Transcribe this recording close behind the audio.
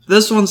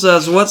This one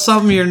says, what's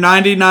something you're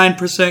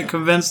 99%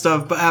 convinced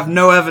of but have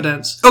no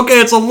evidence?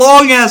 Okay, it's a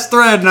long-ass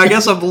thread, and I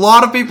guess a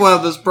lot of people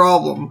have this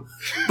problem.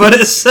 But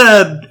it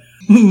said,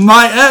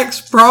 my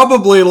ex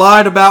probably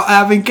lied about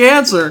having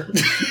cancer.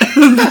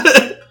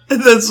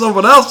 And then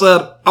someone else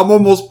said, I'm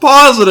almost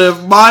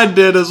positive mine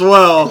did as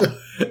well.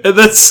 And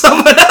then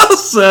someone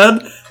else said,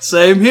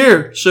 same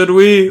here. Should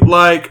we,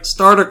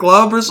 start a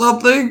club or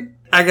something?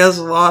 I guess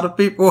a lot of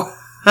people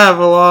have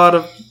a lot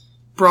of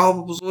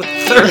problems with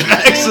their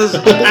exes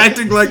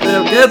acting like they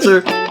have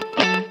cancer.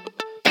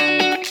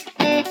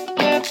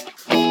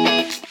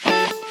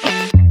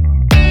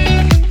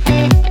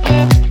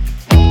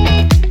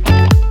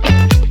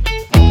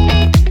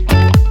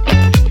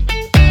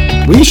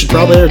 We should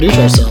probably introduce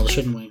ourselves,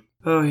 shouldn't we?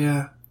 Oh,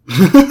 yeah.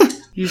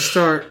 You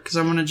start, because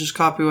I'm going to just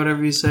copy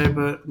whatever you say,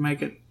 but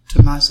make it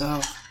to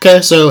myself.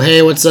 Okay, so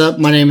hey, what's up?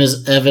 My name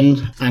is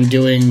Evan. I'm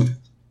doing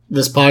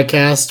this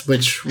podcast,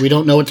 which we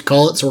don't know what to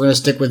call it, so we're going to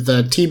stick with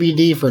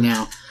TBD for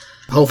now.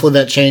 Hopefully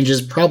that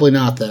changes. Probably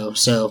not, though,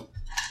 so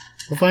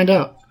we'll find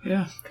out.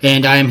 Yeah.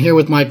 And I am here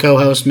with my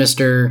co-host,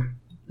 Mr.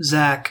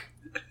 Zach.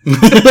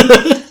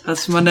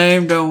 That's my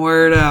name, don't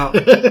wear it out.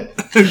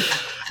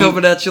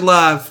 Coming at you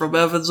live from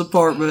Evan's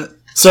apartment.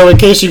 So in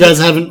case you guys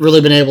haven't really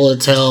been able to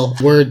tell,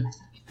 we're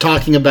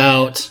talking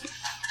about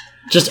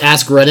just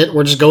Ask Reddit.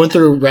 We're just going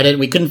through Reddit.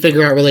 We couldn't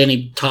figure out really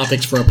any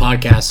topics for a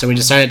podcast, so we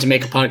decided to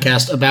make a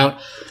podcast about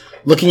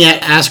looking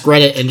at Ask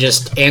Reddit and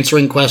just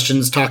answering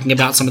questions, talking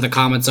about some of the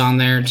comments on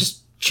there,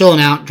 just chilling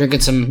out,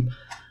 drinking some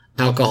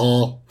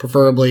alcohol,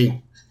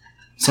 preferably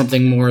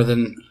something more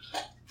than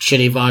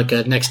shitty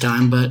vodka next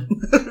time, but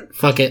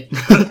fuck it.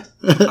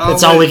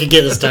 That's all we could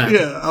get this time.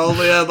 Yeah, I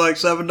only had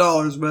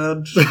 $7,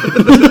 man.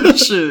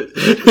 Shit.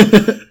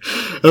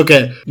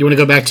 Okay, you want to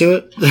go back to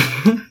it?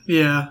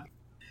 Yeah.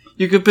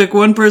 You could pick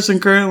one person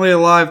currently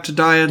alive to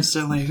die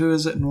instantly. Who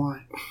is it and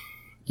why?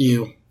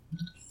 You.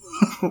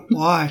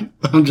 Why?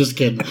 I'm just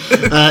kidding.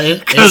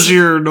 Because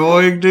you're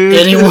annoying, dude.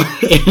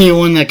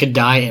 Anyone that could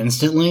die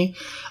instantly?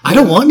 I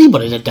don't want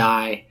anybody to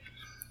die.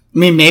 I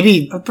mean,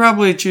 maybe... I'd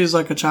probably choose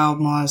a child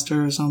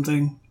molester or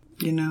something,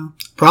 you know?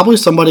 Probably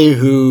somebody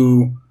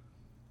who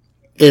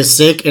is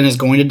sick and is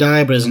going to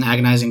die but is in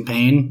agonizing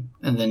pain,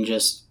 and then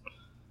just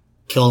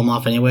kill him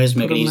off anyways,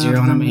 make it easier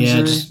on him.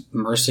 Yeah, just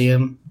mercy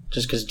him.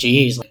 Just because,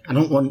 geez, I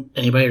don't want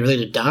anybody really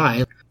to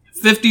die.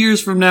 50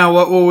 years from now,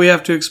 what will we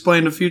have to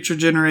explain to future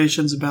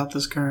generations about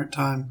this current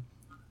time?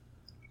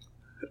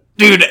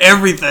 Dude,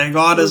 everything,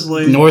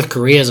 honestly. North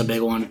Korea is a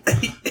big one.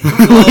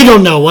 We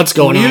don't know what's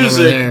going on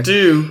over there. Music,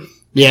 too.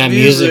 Yeah,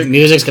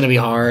 music's going to be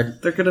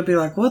hard. They're going to be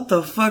like, what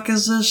the fuck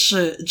is this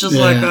shit? Just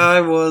like I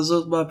was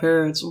with my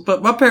parents.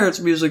 But my parents'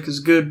 music is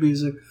good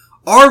music.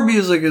 Our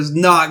music is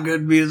not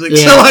good music.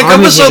 Yeah, so I'm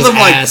going to show them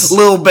ass.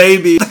 Lil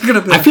Baby. They're going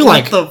to be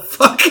like, what the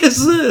fuck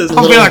is this?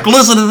 I'll be like,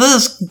 listen to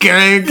this,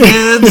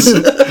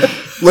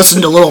 grandkids.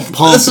 Listen to Lil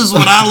Pump. This is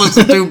what I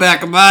listened to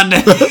back in my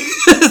day.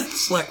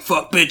 It's like,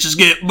 fuck bitches,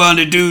 get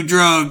money, do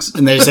drugs.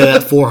 And they say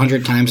that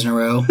 400 times in a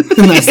row.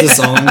 And that's the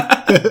song.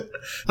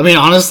 I mean,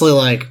 honestly,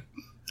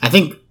 I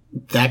think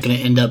that's going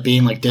to end up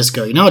being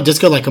disco. You know how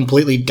disco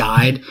completely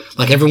died?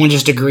 Everyone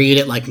just agreed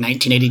at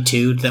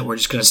 1982 that we're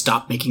just going to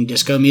stop making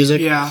disco music.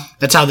 Yeah.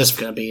 That's how this is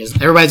going to be.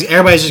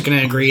 Everybody's just going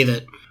to agree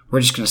that we're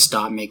just going to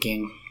stop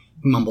making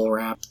mumble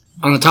rap.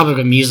 On the topic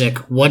of music,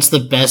 what's the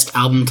best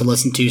album to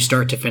listen to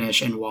start to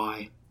finish and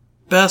why?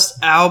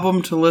 Best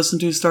album to listen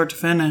to start to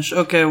finish?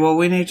 Okay, well,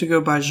 we need to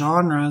go by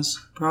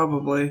genres,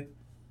 probably.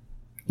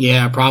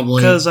 Yeah,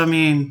 probably. Because,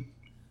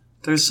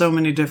 there's so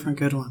many different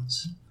good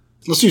ones.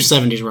 Let's do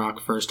 70s rock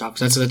first off,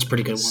 because that's a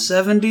pretty good one.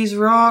 70s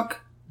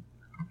rock?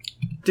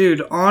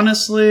 Dude,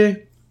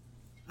 honestly,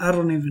 I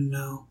don't even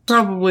know.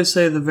 Probably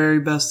say the very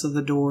best of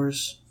the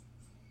Doors.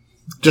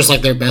 Just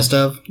like their best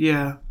of?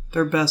 Yeah,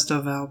 their best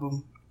of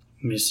album.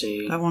 Let me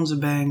see. That one's a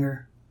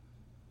banger.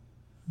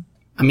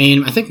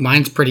 I think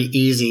mine's pretty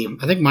easy.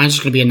 I think mine's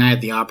just going to be A Night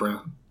at the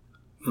Opera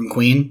from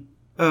Queen.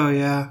 Oh,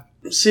 yeah.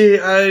 See,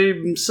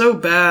 I'm so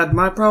bad.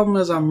 My problem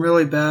is I'm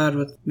really bad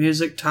with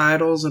music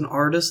titles and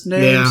artist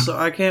names, so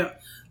I can't.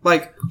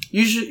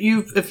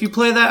 If you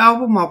play that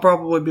album, I'll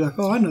probably be like,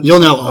 oh, I know this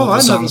You'll song. know all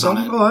the songs on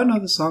it. Oh, I know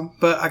the song.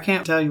 But I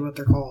can't tell you what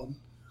they're called.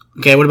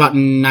 Okay, what about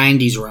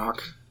 90s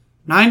rock?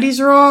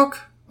 90s rock?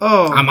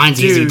 Oh,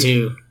 mine's easy,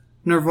 too.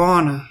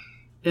 Nirvana.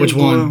 Which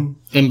one?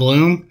 In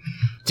Bloom?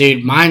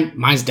 Dude,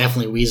 mine's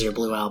definitely Weezer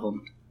Blue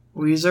Album.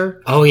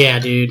 Weezer? Oh, yeah,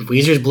 dude.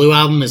 Weezer's Blue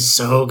Album is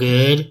so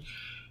good.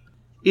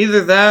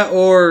 Either that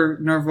or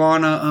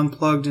Nirvana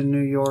Unplugged in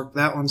New York.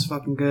 That one's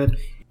fucking good.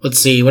 Let's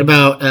see. What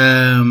about...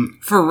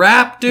 For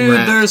rap,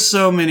 dude, there's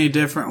so many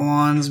different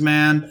ones,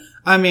 man.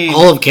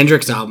 all of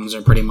Kendrick's albums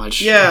are pretty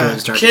much good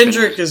start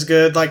Kendrick is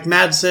good, like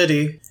Mad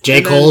City.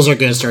 J. Cole's are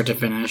good start to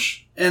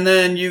finish. And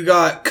then you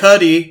got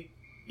Cudi.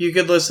 You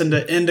could listen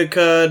to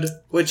Indicud,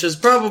 which is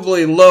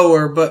probably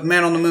lower, but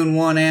Man on the Moon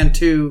 1 and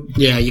 2.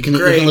 Yeah, you can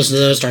listen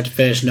to those start to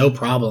finish, no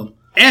problem.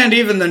 And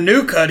even the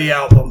new Cudi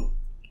album.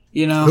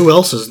 You know? Who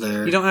else is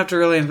there? You don't have to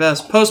really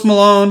invest. Post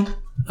Malone,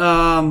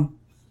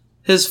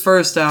 his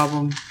first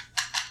album.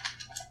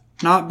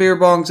 Not Beer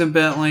Bongs and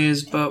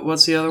Bentleys, but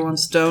what's the other one?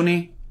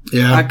 Stoney?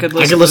 Yeah. I could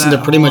listen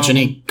to pretty much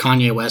any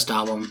Kanye West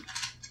album.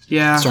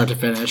 Yeah. Start to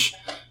finish.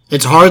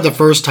 It's hard the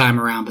first time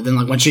around, but then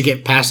like once you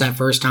get past that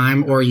first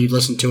time or you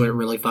listen to it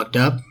really fucked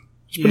up,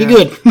 it's pretty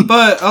good.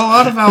 But a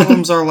lot of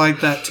albums are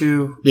like that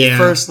too. Yeah.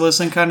 First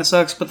listen kind of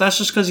sucks, but that's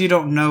just because you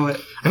don't know it.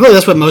 I feel like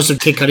that's what most of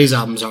Kid Cudi's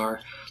albums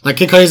are. Like,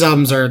 Kid Cudi's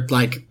albums are,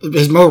 like,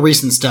 his more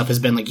recent stuff has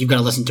been, like, you've got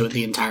to listen to it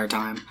the entire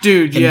time.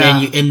 Dude,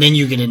 and then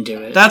you get into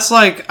it. That's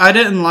like, I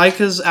didn't like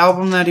his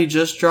album that he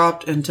just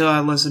dropped until I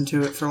listened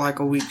to it for, like,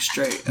 a week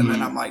straight. And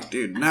then I'm like,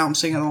 dude, now I'm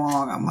singing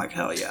along. I'm like,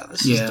 hell yeah,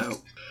 this is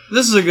dope.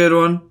 This is a good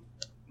one.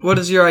 What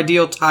is your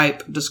ideal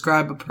type?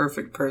 Describe a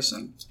perfect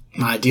person.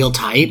 My ideal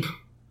type?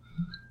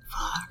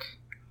 Fuck.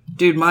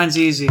 Dude, mine's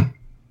easy.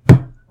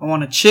 I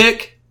want a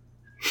chick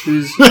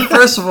who's,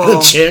 first of all...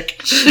 A chick?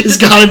 It's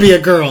gotta be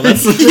a girl.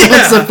 That's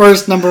the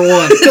first number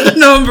one.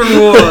 Number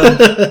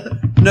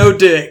one. No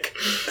dick.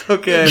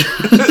 Okay.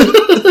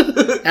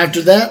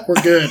 After that,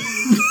 we're good.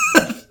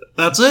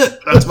 That's it.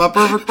 That's my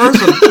perfect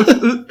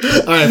person.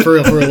 Alright, for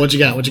real, what you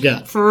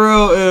got? For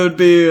real, it would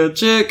be a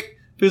chick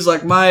who's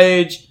like my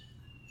age.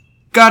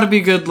 Gotta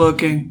be good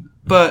looking,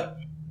 but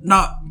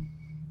not...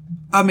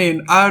 I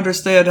mean, I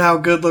understand how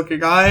good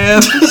looking I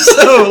am,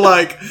 so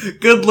like,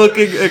 good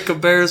looking in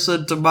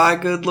comparison to my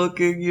good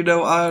looking, you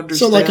know, I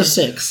understand. So like a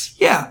 6.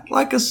 Yeah,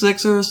 like a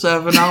 6 or a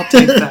 7, I'll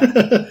take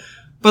that.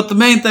 But the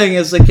main thing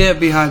is they can't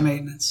be high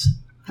maintenance.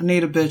 I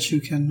need a bitch who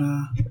can,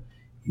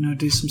 you know,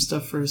 do some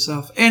stuff for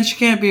herself. And she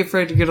can't be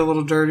afraid to get a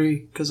little dirty,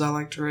 because I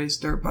like to race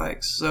dirt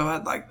bikes, so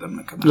I'd like them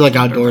to come out. You like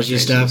outdoorsy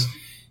stuff?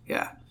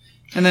 Yeah.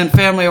 And then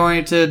family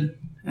oriented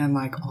and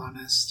like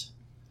honest.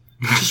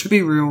 Just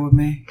be real with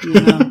me,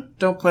 you know?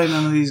 Don't play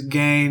none of these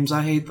games.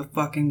 I hate the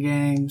fucking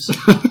games.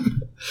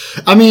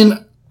 I mean,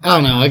 I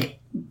don't know.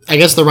 I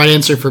guess the right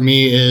answer for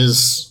me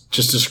is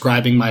just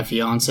describing my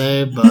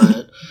fiance,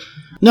 but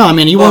no, I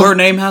mean, her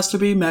name has to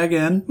be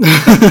Megan.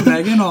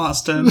 Megan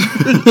Austin.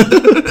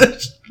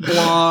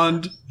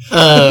 Blonde.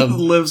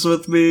 Lives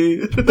with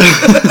me.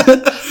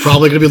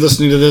 Probably going to be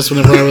listening to this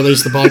whenever I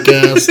release the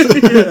podcast.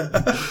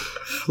 Yeah.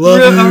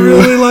 I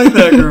really like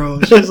that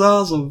girl. She's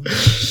awesome.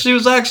 She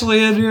was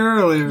actually in here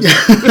earlier.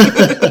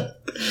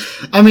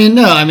 I mean,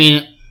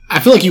 I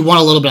feel like you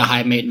want a little bit of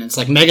high maintenance.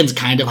 Like, Megan's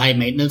kind of high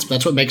maintenance, but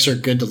that's what makes her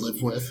good to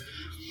live with.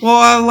 Well,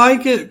 I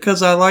like it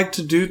because I like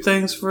to do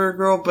things for a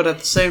girl, but at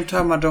the same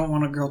time, I don't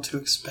want a girl to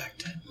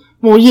expect it.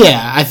 Well,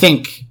 yeah, I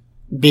think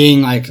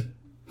being, like,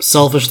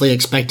 selfishly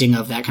expecting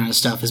of that kind of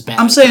stuff is bad.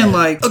 I'm saying,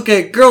 like,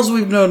 okay, girls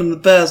we've known in the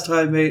past,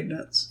 high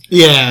maintenance.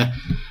 Yeah.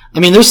 I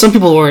mean, there's some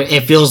people where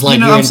it feels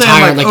like I'm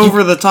saying, like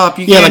over the top.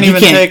 You can't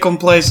even take them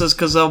places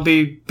because they'll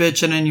be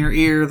bitching in your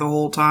ear the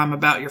whole time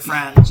about your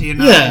friends, you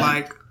know? Yeah.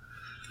 Like,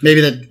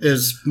 maybe that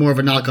is more of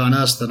a knock on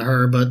us than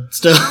her, but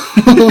still,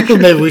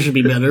 maybe we should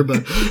be better,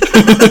 but...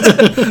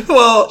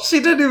 Well, she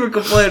didn't even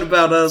complain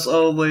about us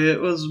only. It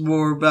was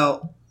more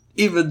about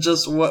even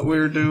just what we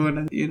were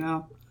doing, you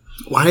know?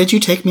 Why did you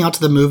take me out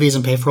to the movies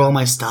and pay for all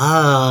my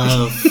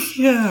stuff?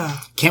 Yeah.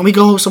 Can't we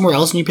go somewhere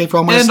else and you pay for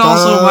all my stuff? And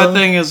also, my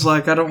thing is,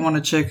 like, I don't want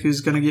a chick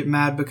who's going to get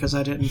mad because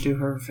I didn't do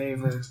her a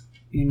favor,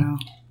 you know?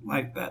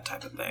 Like, that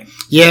type of thing.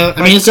 Yeah,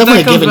 I mean, it's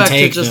definitely a give and take, That comes back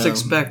to just though.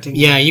 expecting.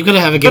 Yeah, you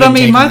gotta have a give and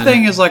take. But, I mean, my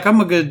thing is, like, I'm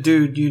a good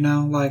dude, you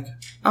know? Like,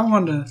 I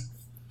want to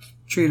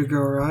treat a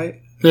girl right.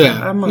 Yeah,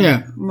 I'm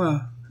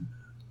a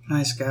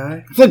nice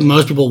guy. I feel like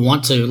most people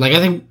want to. Like, I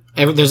think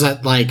there's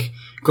that, like,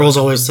 girls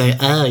always say,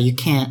 oh, you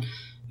can't.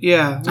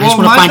 Yeah. I just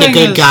want to find a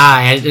good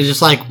guy. It's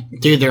just like,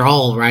 dude, they're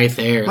all right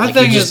there. My like,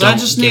 thing is, I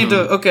just need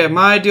to... Okay,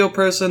 my ideal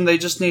person, they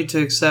just need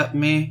to accept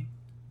me.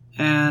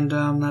 And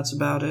that's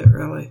about it,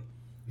 really.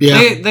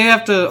 Yeah. They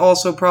have to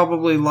also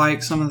probably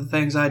like some of the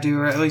things I do,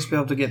 or at least be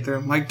able to get through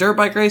them. Like, dirt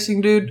bike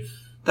racing, dude,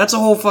 that's a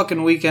whole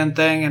fucking weekend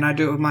thing, and I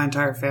do it with my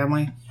entire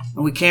family.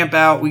 And we camp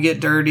out, we get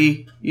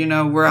dirty, you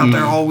know, we're out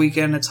there all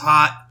weekend, it's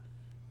hot.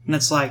 And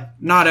it's like,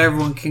 not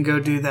everyone can go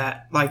do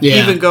that. Like,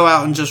 even go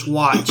out and just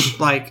watch.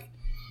 Like...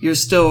 You're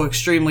still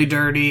extremely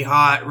dirty,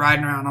 hot,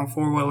 riding around on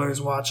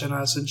 4-wheelers, watching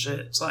us and shit.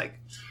 It's like,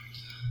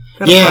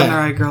 gotta find the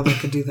right girl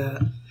that could do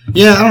that.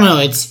 Yeah, I don't know.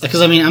 It's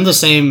because I mean, I'm the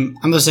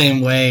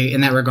same way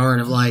in that regard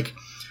of like,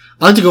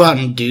 I like to go out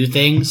and do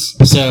things.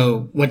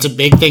 So what's a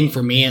big thing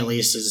for me at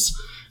least is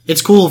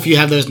it's cool if you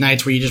have those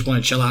nights where you just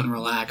want to chill out and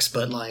relax.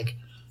 But like,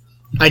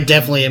 I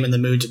definitely am in the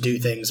mood to do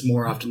things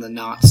more often than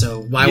not.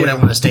 So why would I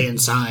want to stay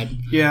inside?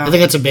 Yeah, I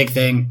think that's a big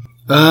thing.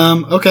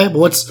 Okay,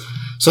 but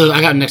so I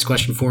got a next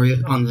question for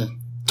you on the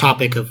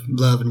topic of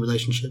love and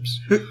relationships.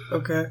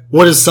 Okay.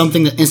 What is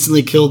something that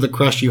instantly killed the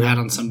crush you had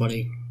on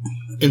somebody?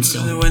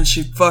 Instantly. When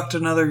she fucked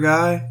another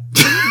guy.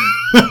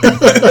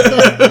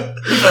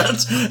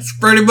 That's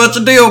pretty much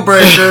a deal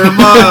breaker in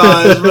my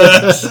eyes,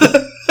 man.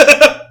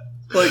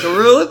 Like, I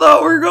really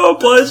thought we were going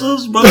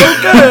places, but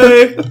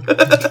okay.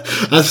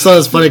 I thought it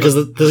was funny because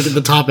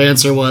the top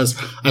answer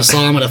was, I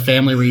saw him at a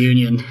family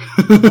reunion.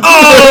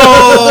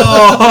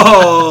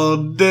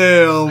 Oh,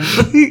 damn.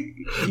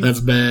 That's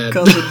bad.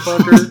 Cousin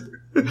fucker.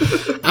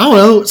 I don't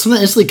know. Something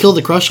that instantly killed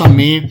the crush on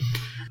me.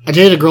 I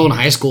dated a girl in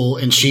high school,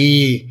 and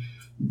she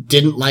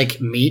didn't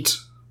like meat.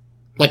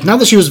 Like, not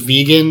that she was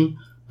vegan,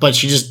 but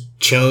she just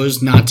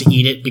chose not to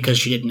eat it because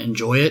she didn't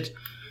enjoy it.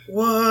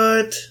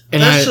 What?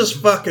 And That's just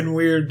fucking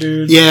weird,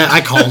 dude. Yeah,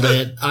 I called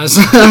it. I was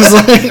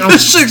like,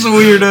 this chick's a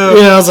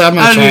weirdo. Yeah, I was like, I'm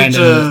not trying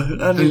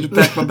I need to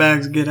pack my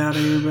bags and get out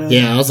of here, man.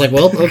 Yeah, I was like,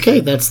 well, okay,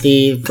 that's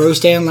the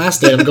first and last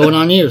date. I'm going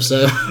on you,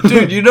 so.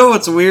 Dude, you know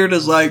what's weird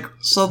is, like,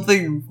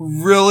 something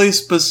really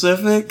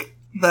specific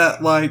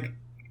that, like,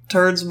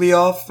 turns me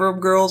off from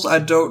girls. I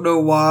don't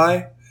know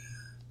why.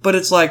 But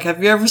it's like,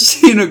 have you ever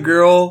seen a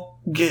girl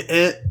get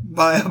hit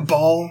by a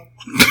ball?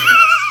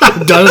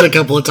 I've done it a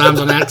couple of times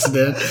on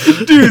accident.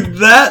 Dude,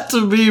 that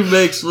to me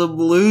makes them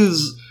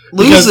lose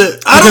because,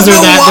 it. I don't know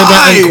why. They're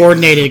that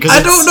uncoordinated.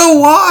 I don't know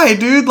why,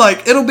 dude.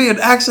 Like, it'll be an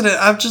accident.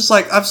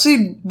 I've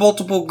seen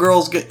multiple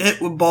girls get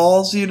hit with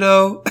balls, you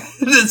know?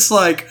 And it's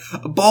like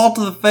a ball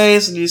to the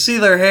face and you see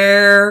their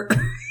hair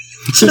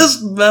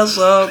just mess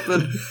up.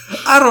 And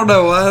I don't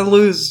know. I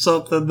lose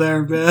something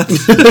there, man.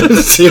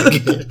 Because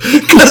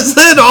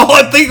then all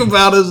I think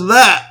about is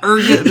that, or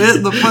getting hit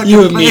in the fucking face.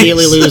 You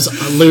immediately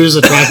lose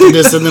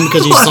attractiveness in them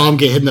because you saw them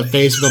get hit in the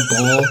face with a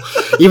ball,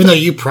 even though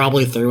you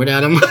probably threw it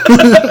at them.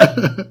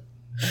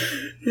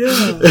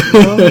 Yeah,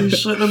 well, you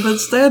shouldn't have been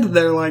standing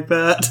there like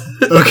that.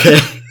 Okay.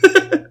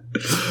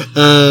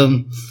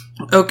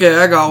 Okay,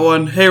 I got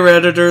one. Hey,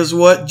 Redditors,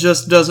 what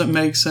just doesn't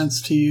make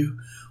sense to you?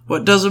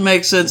 What doesn't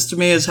make sense to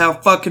me is how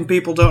fucking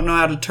people don't know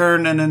how to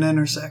turn in an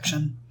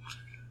intersection.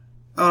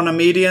 On a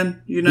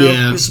median, you know?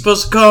 Yeah. You're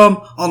supposed to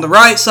come on the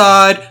right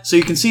side so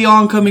you can see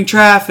oncoming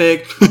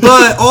traffic.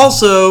 But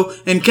also,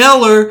 in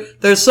Keller,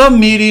 there's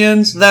some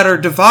medians that are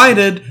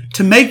divided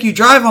to make you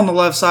drive on the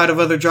left side of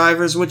other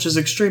drivers, which is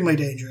extremely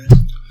dangerous.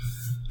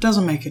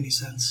 Doesn't make any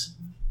sense.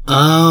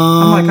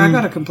 I'm like, I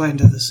gotta complain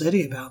to the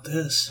city about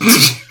this.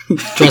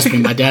 Trust me,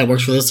 my dad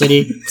works for the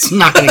city. It's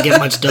not gonna get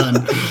much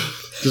done.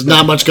 There's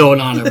not much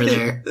going on over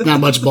there. Not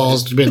much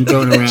balls been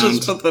thrown around.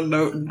 Just put the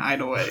note and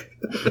hide away.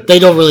 They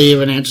don't really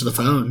even answer the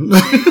phone.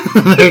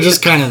 They're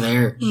just kind of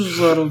there. Just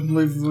let them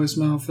leave a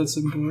voicemail if it's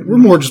important. We're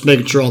more just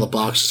making sure all the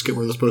boxes get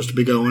where they're supposed to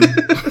be going.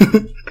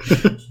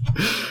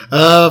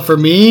 For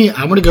me,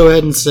 I'm going to go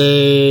ahead and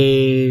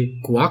say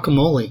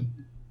guacamole.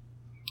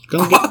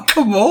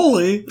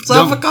 Guacamole? It's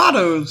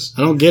avocados.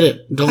 I don't get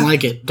it. Don't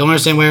like it. Don't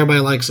understand why everybody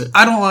likes it.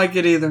 I don't like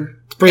it either.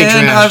 Pretty and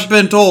trash. I've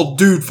been told,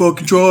 dude,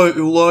 fucking try it,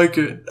 you'll like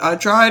it. I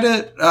tried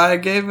it. I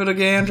gave it a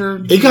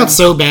gander. It got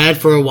so bad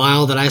for a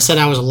while that I said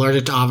I was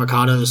allergic to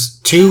avocados.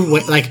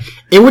 Like,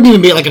 it wouldn't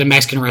even be like at a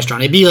Mexican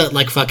restaurant. It'd be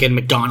like fucking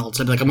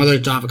McDonald's. I'd be like, I'm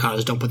allergic to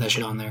avocados. Don't put that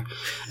shit on there.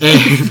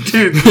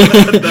 Dude,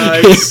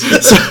 nice.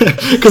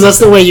 Because that's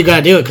the way you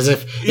gotta do it. Because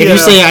if you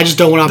say I just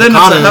don't want avocados, then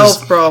it's a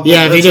health problem.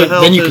 Yeah, if you do it,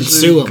 then you can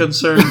sue them.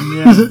 Concern,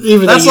 yeah.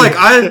 That's like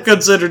I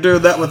consider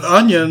doing that with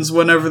onions.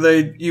 Whenever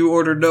you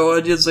order no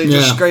onions, they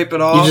just scrape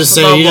it off. You just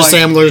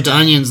say I'm allergic to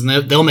onions,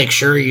 and they'll make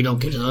sure you don't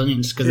get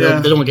onions because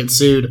they don't want to get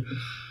sued.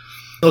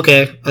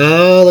 Okay,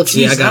 let's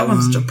see. Jeez, that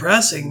one's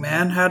depressing,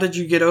 man. How did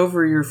you get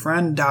over your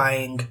friend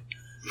dying?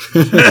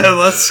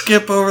 Let's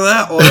skip over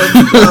that one.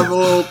 I'm a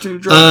little too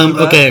drunk.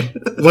 Okay,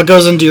 what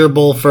goes into your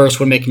bowl first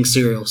when making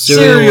cereal?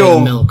 Cereal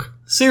or milk?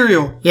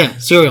 Cereal. Yeah,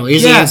 cereal.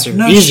 Easy answer.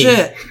 No Easy.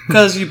 shit.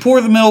 Because you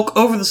pour the milk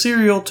over the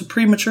cereal to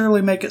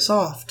prematurely make it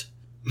soft.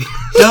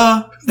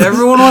 Duh.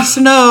 Everyone wants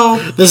to know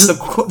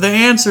the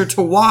answer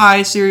to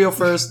why cereal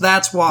first.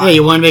 That's why. Yeah,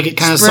 you want to make it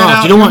kind of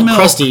soft. You don't want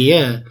crusty.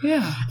 Yeah.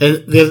 Yeah.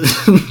 And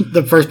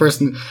the first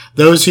person,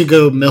 those who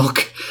go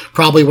milk,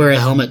 probably wear a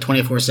helmet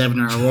 24/7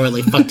 or are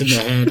royally fucked in the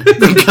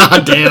head.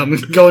 God damn,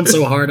 going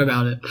so hard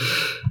about it.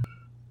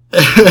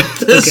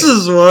 This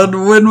is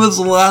one. When was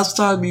the last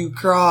time you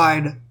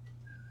cried?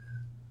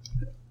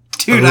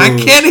 Dude, I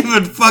can't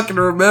even fucking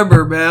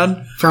remember,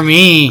 man. For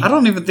me, I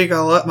don't even think I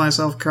let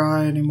myself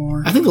cry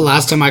anymore. I think the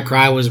last time I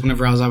cried was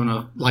whenever I was having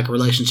a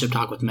relationship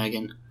talk with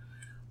Megan.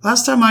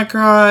 Last time I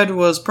cried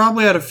was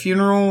probably at a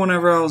funeral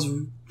whenever I was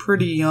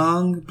pretty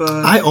young,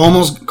 but I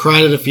almost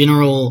cried at a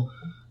funeral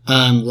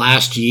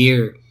last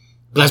year.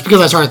 But that's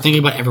because I started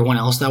thinking about everyone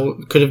else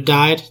that could have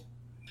died.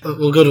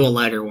 We'll go to a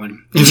lighter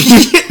one.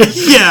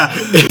 Yeah.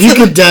 If you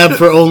could dab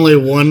for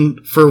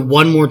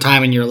one more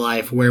time in your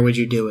life, where would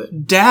you do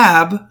it?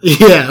 Dab?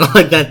 Yeah,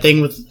 like that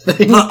thing with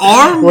the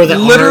arm? Or the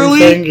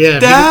literally arm thing. Yeah,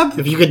 dab?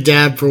 If you could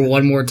dab for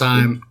one more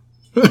time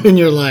in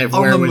your life,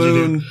 where would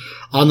you do it?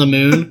 On the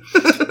moon?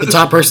 The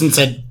top person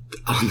said,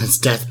 on this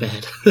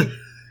deathbed.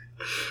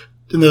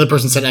 And the other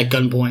person said, at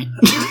gunpoint.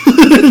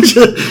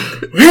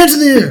 Hands in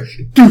the air!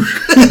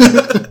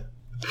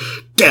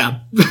 Dab.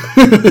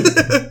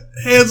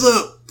 Hands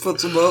up.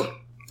 Puts them up.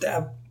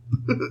 Dab.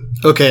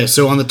 Okay,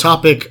 so on the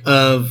topic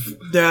of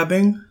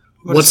dabbing,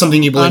 what's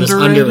something you believe is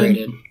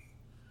underrated?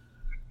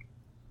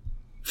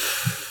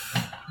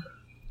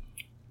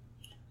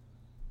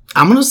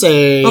 I'm gonna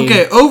say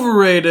okay,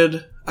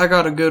 overrated. I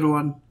got a good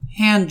one.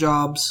 Hand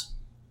jobs.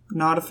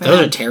 Not a fan.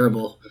 Those are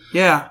terrible.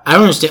 Yeah. I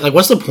don't understand. Like,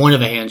 what's the point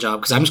of a hand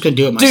job? Because I'm just gonna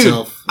do it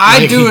myself. Dude,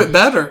 I do it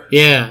better.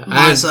 Yeah,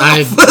 myself.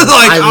 I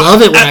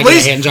love it when I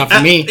get a hand job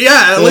for me.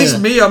 At least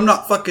me, I'm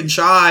not fucking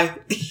shy.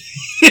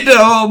 You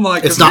know, I'm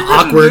like, It's if not you're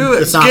gonna awkward. do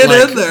it, It's not get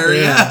like- in there,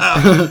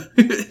 yeah.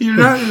 You're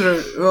not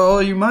gonna.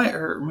 Well, you might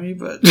hurt me,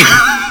 but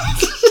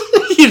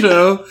you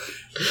know,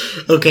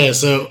 Okay,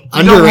 so you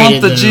underrated. don't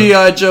want the though.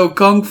 GI Joe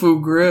kung fu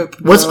grip.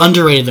 What's bro.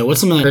 underrated though? What's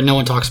something that no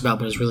one talks about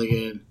but is really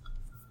good?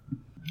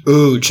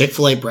 Ooh,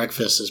 Chick-fil-A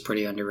breakfast is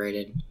pretty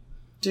underrated.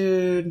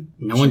 Dude?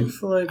 No one.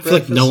 Chick-fil-A I feel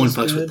like no one breakfast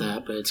is fucks with good.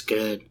 that, but it's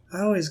good.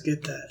 I always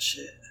get that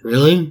shit.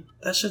 Really?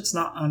 That shit's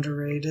not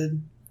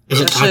underrated. Is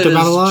it That talked shit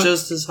about a is lot?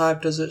 just as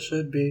hyped as it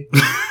should be.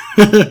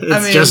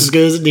 It's mean- just as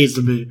good as it needs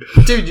to be.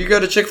 Dude, you go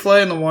to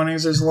Chick-fil-A in the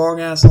mornings, there's a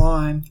long-ass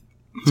line.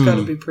 It's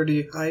gotta be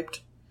pretty hyped.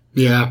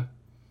 Yeah.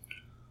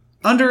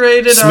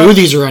 Underrated.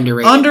 Smoothies are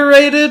underrated.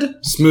 Underrated?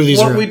 Smoothies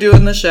What are. We Do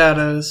in the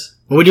Shadows.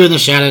 What We Do in the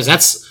Shadows.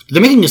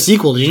 They're making a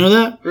sequel. Did you know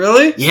that?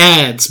 Really?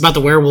 Yeah, it's about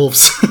the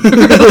werewolves.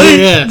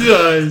 Really? Yeah.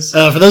 Nice.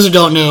 For those who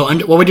don't know,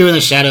 What We Do in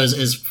the Shadows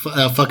is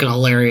a fucking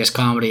hilarious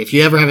comedy. If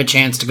you ever have a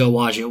chance to go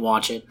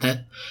watch it.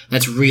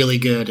 That's really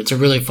good. It's a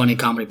really funny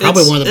comedy.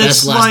 Probably one of the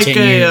best last 10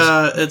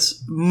 years.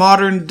 It's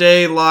modern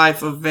day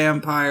life of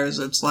vampires.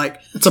 It's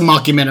like It's a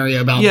mockumentary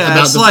about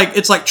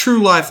it's like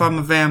True Life. I'm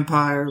a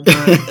vampire, but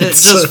it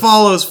It's just so-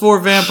 follows 4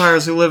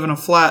 vampires who live in a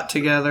flat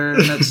together,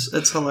 and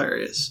it's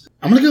hilarious.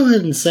 I'm gonna go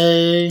ahead and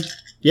say,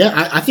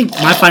 yeah, I think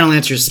my final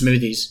answer is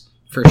smoothies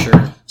for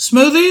sure.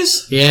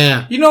 Smoothies.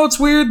 Yeah, You know what's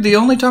weird? The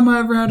only time I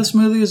ever had a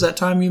smoothie is that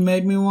time you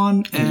made me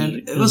one,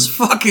 and it was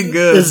fucking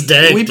good. It's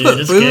dank, We dude. put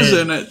It's booze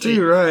good. in it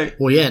too, right?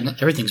 well, yeah,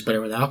 everything's better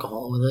with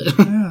alcohol with it.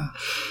 Yeah,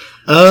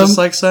 um, just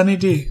like Sunny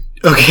D.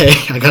 okay,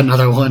 I got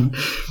another one.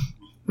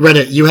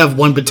 Reddit, you have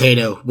 1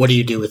 potato. What do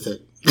you do with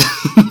it?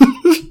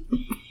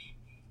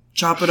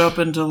 Chop it up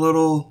into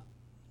little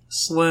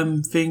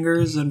slim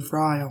fingers and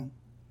fry them.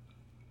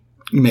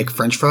 You make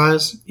French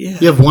fries. Yeah.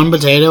 You have 1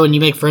 potato and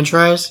you make French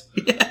fries.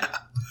 Yeah.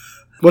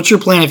 What's your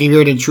plan if you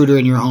hear an intruder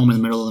in your home in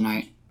the middle of the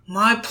night?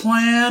 My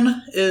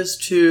plan is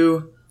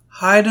to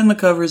hide in the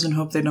covers and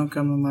hope they don't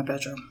come in my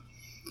bedroom.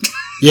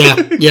 Yeah.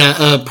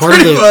 Part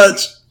Pretty of the.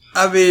 much.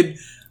 I mean,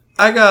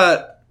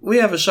 we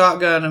have a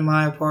shotgun in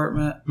my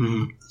apartment.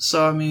 Mhm.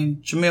 So, I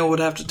mean, Jamil would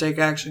have to take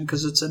action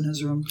because it's in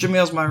his room.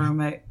 Jamil's my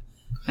roommate.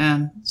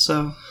 And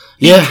so,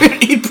 Yeah.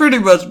 he'd pretty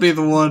much be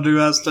the one who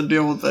has to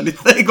deal with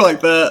anything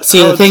like that. See,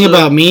 I the would thing say.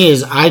 about me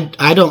is I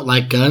don't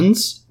like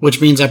guns,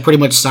 which means I pretty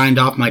much signed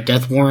off my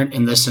death warrant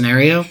in this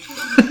scenario.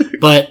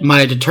 But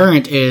my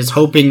deterrent is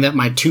hoping that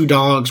my 2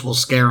 dogs will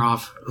scare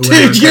off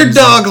whoever Dude, your comes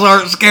dogs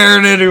aren't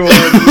scaring anyone,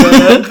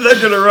 man. They're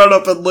gonna run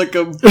up and lick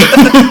them.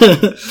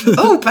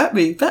 Oh, pat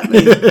me, pat me.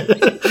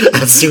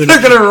 That's soon.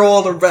 They're gonna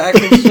roll their back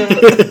and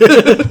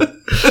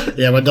shit.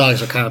 Yeah, my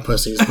dogs are kind of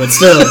pussies, but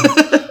still.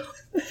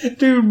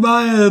 Dude,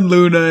 Maya and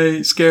Luna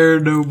ain't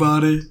scaring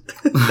nobody.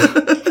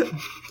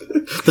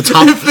 The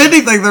top If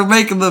anything, they're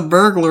making the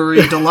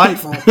burglary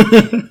delightful.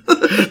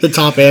 the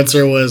top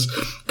answer was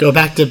go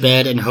back to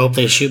bed and hope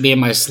they shoot me in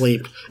my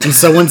sleep. And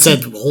someone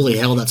said, "Holy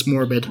hell, that's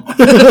morbid."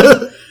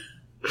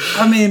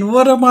 I mean,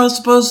 what am I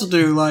supposed to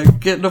do? Like,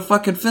 get in a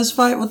fucking fist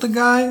fight with the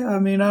guy? I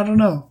mean, I don't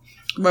know.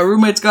 My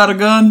roommate's got a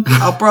gun.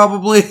 I'll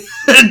probably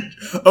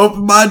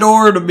open my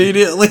door and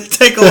immediately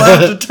take a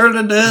left and turn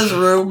into his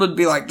room and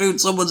be like,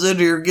 dude, someone's in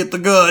here, get the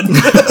gun.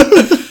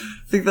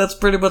 I think that's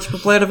pretty much my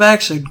plan of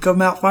action.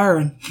 Come out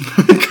firing.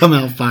 Come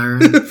out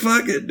firing.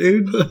 Fuck it,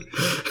 dude.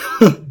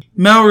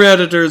 Male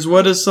Redditors,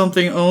 what is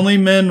something only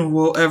men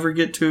will ever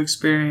get to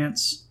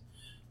experience?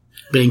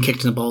 Being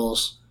kicked in the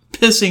balls.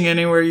 Pissing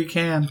anywhere you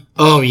can.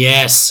 Oh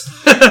yes,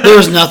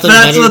 there's nothing.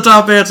 That's better. the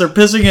top answer.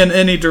 Pissing in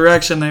any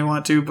direction they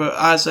want to, but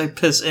I say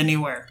piss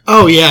anywhere.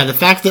 Oh yeah, the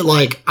fact that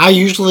like I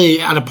usually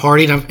at a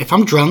party, and if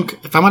I'm drunk,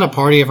 if I'm at a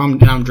party, if I'm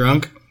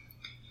drunk,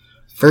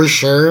 for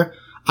sure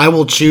I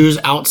will choose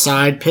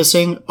outside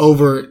pissing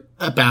over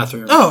a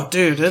bathroom. Oh,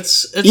 dude,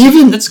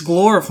 it's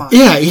glorifying.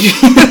 Yeah,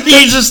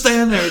 You just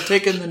stand there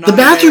taking the the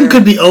bathroom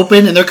could be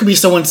open, and there could be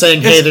someone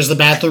saying, "Hey, there's the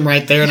bathroom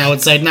right there," and I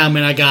would say, "No,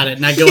 man, I got it,"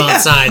 and I go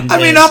outside. And I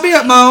mean, piss. I'll be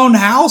at my own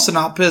house and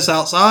I'll piss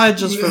outside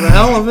just for the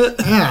hell of it.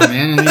 Yeah,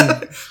 man. I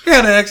mean,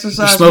 Gotta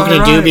exercise. smoking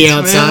my a doobie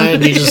rights, outside, man.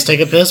 and you just take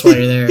a piss while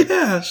you're there.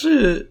 Yeah,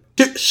 shit.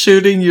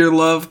 Shooting your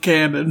love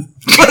cannon.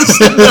 That's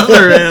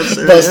another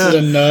answer. Busted yeah.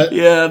 a nut.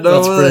 Yeah,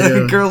 That's pretty no,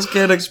 good. girls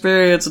can't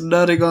experience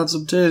nutting on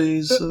some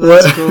titties. So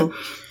that's What? cool.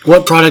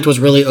 What product was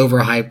really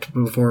overhyped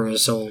before it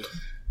was sold?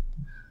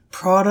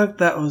 Product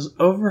that was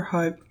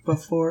overhyped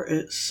before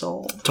it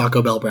sold.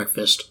 Taco Bell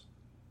breakfast.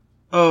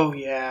 Oh,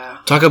 yeah.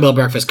 Taco Bell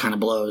breakfast kind of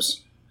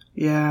blows.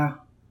 Yeah.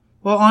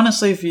 Well,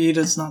 honestly, if you eat,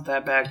 it's not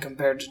that bad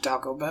compared to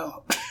Taco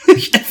Bell.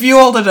 If you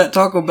hold it at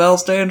Taco Bell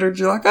standards,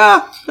 you're like,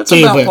 that's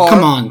Dude, about but par.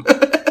 come on.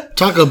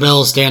 Taco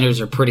Bell standards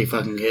are pretty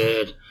fucking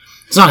good.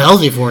 It's not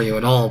healthy for you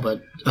at all,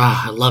 but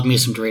I love me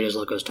some Doritos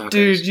Locos Tacos.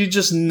 Dude, you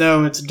just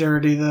know it's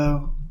dirty,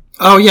 though.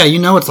 Oh yeah, you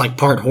know it's like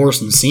part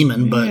horse and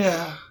semen, but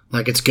Yeah.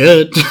 like it's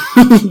good.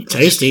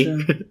 Tasty.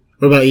 True.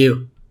 What about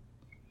you?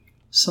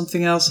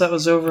 Something else that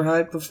was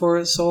overhyped before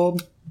it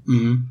sold?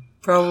 hmm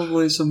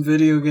Probably some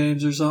video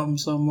games or something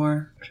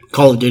somewhere.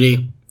 Call of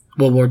Duty.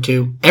 World War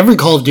II. Every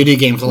Call of Duty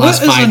game for the last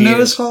What is 5 the years.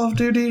 newest Call of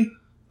Duty?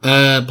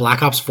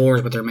 Black Ops 4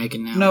 is what they're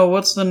making now. No,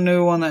 what's the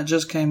new one that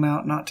just came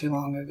out not too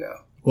long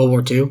ago? World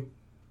War II?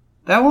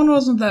 That one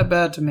wasn't that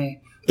bad to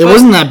me. It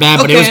wasn't that bad,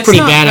 but okay, it was pretty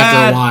it's not bad after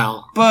bad, a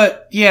while.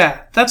 But,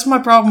 yeah, that's my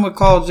problem with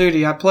Call of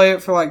Duty. I play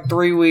it for like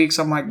 3 weeks.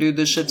 I'm like, dude,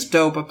 this shit's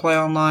dope. I play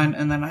online,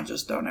 and then I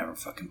just don't ever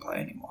fucking play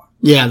anymore.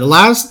 Yeah, the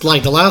last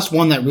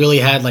one that really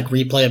had, like,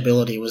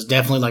 replayability was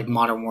definitely, like,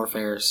 Modern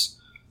Warfare's,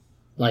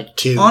 like,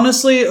 2.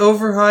 Honestly,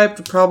 overhyped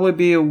would probably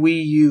be a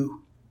Wii U.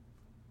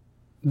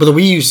 But the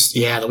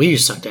Wii U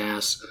sucked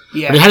ass.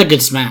 Yeah. But it had a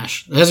good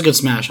Smash. It has a good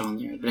Smash on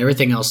there, but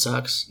everything else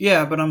sucks.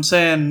 Yeah, but I'm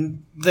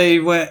saying they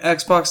went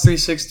Xbox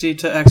 360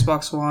 to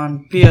Xbox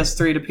One,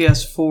 PS3 to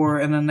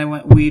PS4, and then they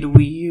went Wii to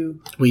Wii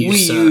U. Wii U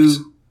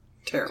sucks.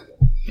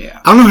 Terrible. Yeah.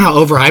 I don't know how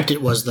overhyped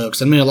it was, though,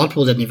 because, I mean, a lot of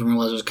people didn't even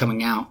realize it was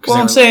coming out. Well,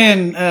 I'm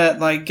saying at,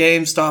 like,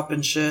 GameStop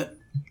and shit.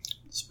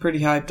 It's pretty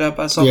hyped up.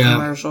 I saw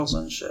commercials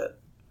and shit.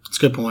 That's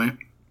a good point.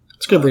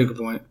 It's a pretty good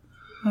point.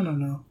 I don't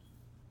know.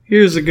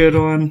 Here's a good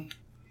one.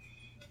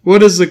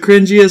 What is the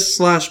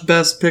cringiest /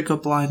 best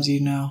pickup lines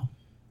you know?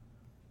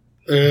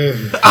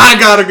 I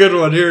got a good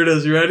one. Here it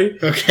is. You ready?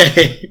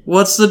 Okay.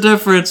 What's the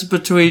difference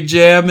between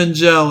jam and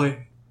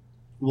jelly?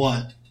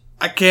 What?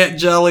 I can't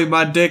jelly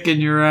my dick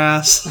in your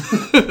ass.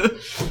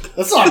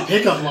 That's not a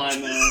pickup line,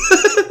 man.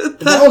 If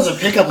that was a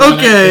pickup line,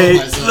 okay,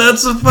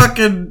 that's a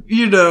fucking,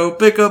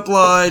 pickup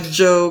line,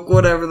 joke,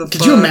 whatever the fuck.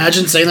 Could you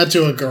imagine saying that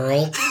to a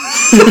girl?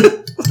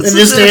 In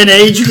this day and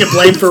age, you get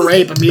blamed for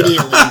rape immediately.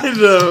 I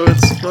know,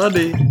 it's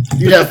funny.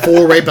 You'd have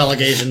 4 rape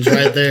allegations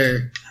right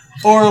there.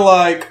 Or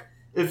like,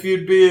 if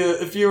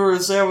you were a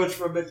sandwich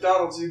from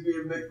McDonald's, you'd be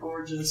a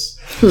McGorgeous.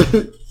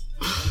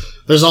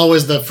 There's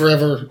always the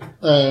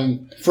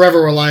forever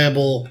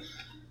reliable.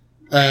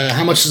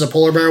 How much does a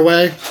polar bear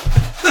weigh?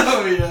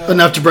 Oh yeah,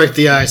 enough to break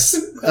the ice.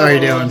 How are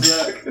you doing?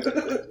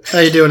 How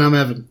you doing? I'm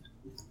Evan.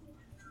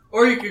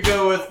 Or you could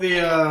go with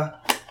the.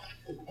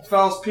 If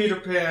I was Peter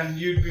Pan,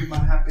 you'd be my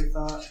happy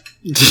thought.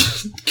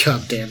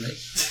 God damn it.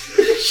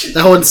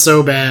 That one's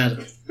so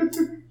bad.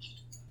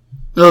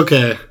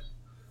 Okay.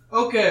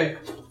 Okay,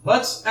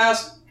 let's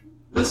ask.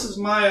 This is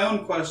my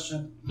own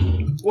question.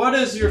 What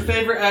is your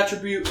favorite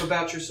attribute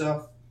about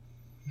yourself?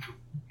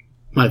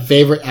 My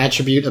favorite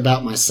attribute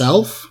about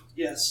myself?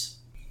 Yes.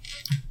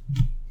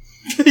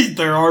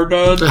 There are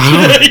none.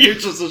 You're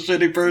just a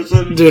shitty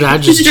person. Dude, I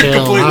just You're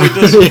chill. completely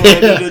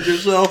disappointed in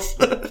yourself.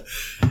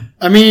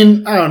 I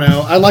mean, I don't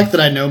know. I like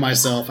that I know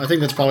myself. I think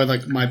that's probably,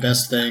 like, my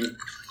best thing.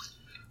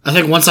 I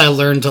think once I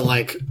learn to,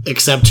 like,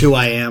 accept who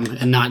I am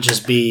and not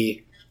just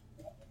be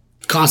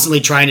constantly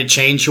trying to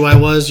change who I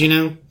was,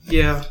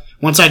 Yeah.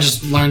 Once I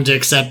just learned to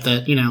accept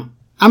that,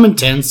 I'm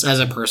intense as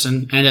a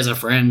person and as a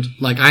friend.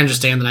 Like, I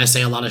understand that I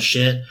say a lot of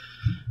shit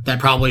that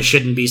probably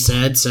shouldn't be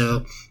said,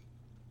 so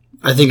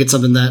I think it's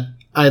something that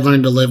I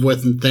learned to live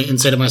with and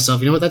say to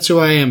myself, you know what, that's who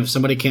I am. If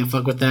somebody can't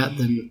fuck with that,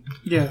 then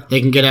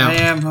they can get out. I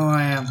am who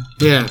I am.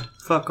 Yeah.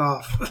 Fuck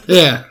off.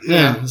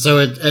 Yeah.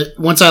 So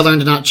once I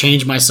learned to not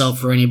change myself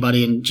for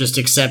anybody and just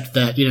accept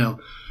that,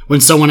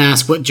 when someone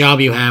asks what job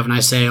you have and I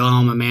say, oh,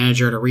 I'm a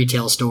manager at a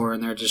retail store,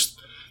 and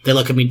they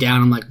look at me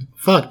down, I'm like,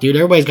 fuck, dude,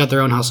 everybody's got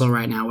their own hustle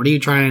right now. What are you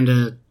trying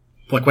to,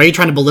 why are you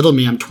trying to belittle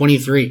me? I'm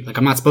 23. Like,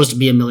 I'm not supposed to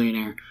be a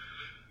millionaire.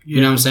 Yeah.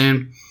 You know what I'm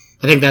saying?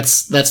 I think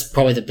that's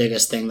probably the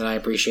biggest thing that I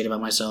appreciate about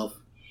myself.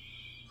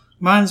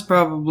 Mine's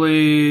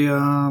probably,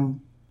 I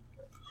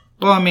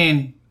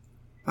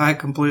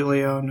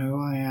completely own who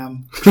I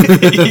am.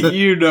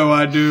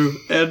 I do.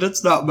 And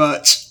it's not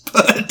much,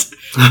 but,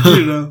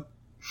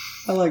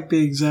 I like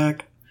being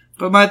Zach.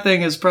 But my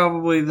thing is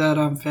probably that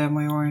I'm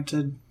family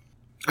oriented.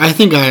 I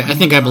think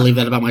I believe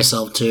that about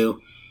myself too.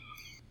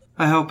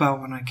 I help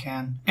out when I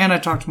can. And I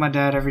talk to my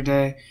dad every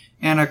day.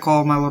 And I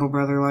call my little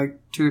brother like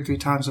 2 or 3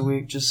 times a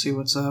week just to see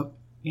what's up.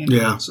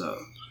 Yeah. So.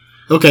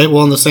 Okay,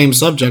 well, on the same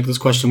subject, this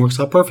question works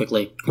out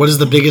perfectly. What is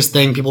the biggest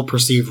thing people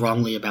perceive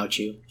wrongly about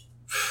you?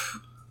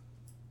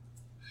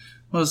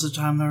 Most of the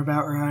time, they're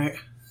about right.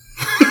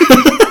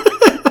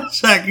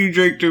 Zach, you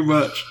drink too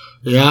much.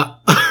 Yeah.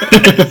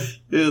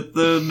 Hit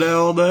the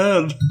nail on the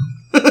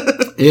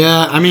head.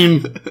 Yeah, I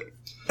mean,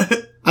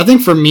 I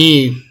think for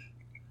me,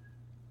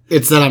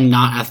 it's that I'm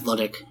not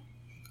athletic.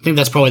 I think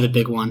that's probably the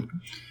big one.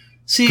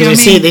 See, they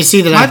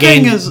see that my I've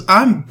gained... thing is,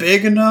 I'm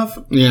big enough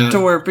to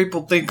where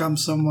people think I'm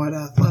somewhat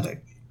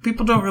athletic.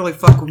 People don't really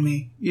fuck with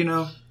me,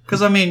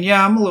 Because, I'm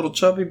a little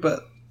chubby,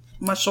 but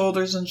my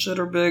shoulders and shit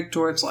are big to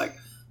where it's like,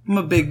 I'm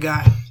a big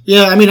guy.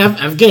 Yeah, I mean,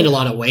 I've gained a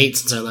lot of weight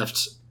since I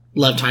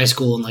left high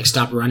school and, like,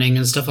 stopped running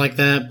and stuff like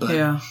that.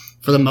 But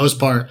for the most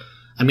part,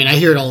 I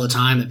hear it all the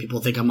time that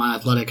people think I'm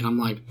unathletic, and I'm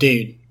like,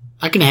 dude,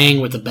 I can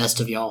hang with the best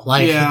of y'all.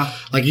 Like,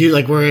 like you,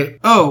 like we're...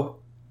 Oh,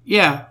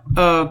 yeah.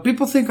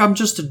 People think I'm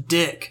just a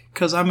dick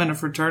because I'm in a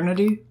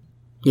fraternity.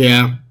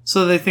 Yeah.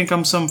 So they think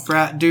I'm some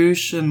frat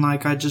douche and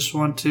like I just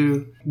want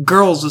to...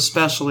 Girls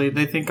especially,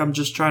 they think I'm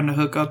just trying to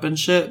hook up and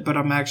shit, but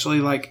I'm actually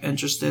like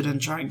interested in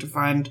trying to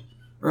find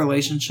a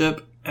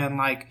relationship and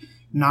like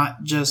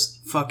not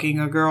just fucking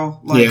a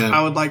girl. Like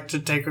I would like to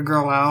take a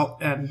girl out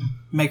and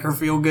make her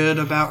feel good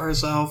about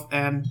herself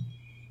and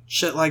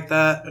shit like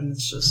that. And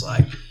it's just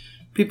like...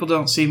 people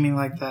don't see me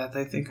like that.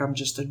 They think I'm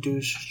just a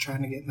douche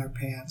trying to get in their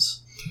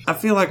pants. I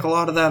feel like a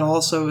lot of that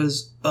also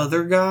is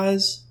other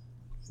guys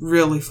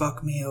really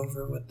fuck me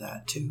over with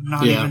that too.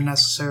 Not even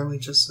necessarily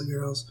just the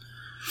girls.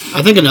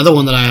 I think another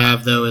one that I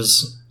have, though,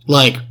 is,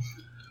 like,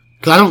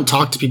 because I don't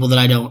talk to people that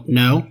I don't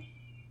know,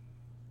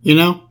 you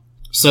know?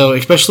 So,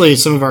 especially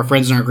some of our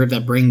friends in our group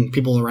that bring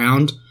people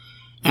around,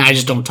 and I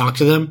just don't talk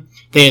to them.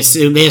 They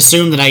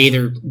assume that I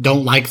either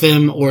don't like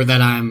them or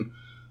that I'm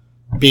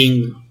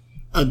being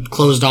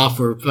closed off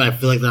or I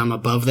feel like that I'm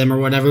above them or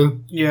whatever.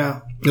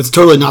 Yeah. It's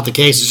totally not the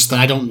case. It's just that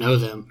I don't know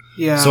them.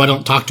 Yeah. So I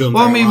don't talk to them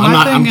Well, I very mean, well.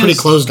 I'm pretty is-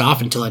 closed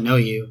off until I know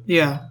you.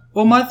 Yeah.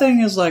 Well, my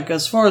thing is, like,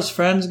 as far as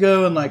friends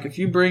go, and, like, if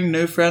you bring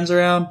new friends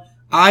around,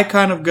 I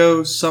kind of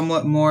go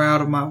somewhat more out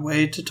of my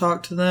way to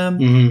talk to them.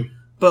 Mm-hmm.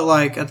 But,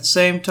 like, at the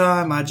same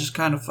time, I just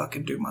kind of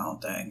fucking do my own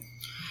thing.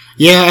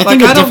 Yeah, I think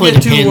Like, it I don't definitely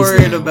get too depends,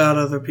 worried though. about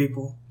other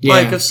people. Yeah.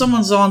 Like, if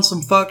someone's on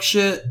some fuck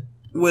shit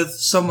with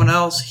someone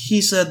else, he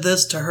said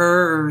this to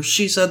her, or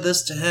she said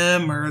this to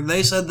him, or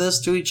they said this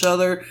to each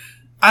other,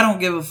 I don't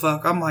give a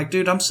fuck. I'm like,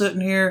 dude, I'm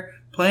sitting here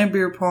playing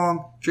beer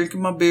pong,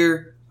 drinking my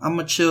beer. I'm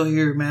gonna chill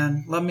here,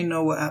 man. Let me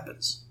know what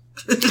happens.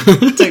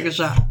 Take a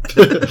shot.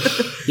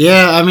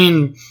 Yeah, I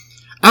mean,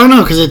 I don't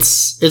know, because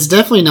it's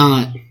definitely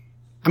not...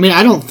 I mean,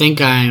 I don't think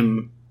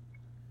I'm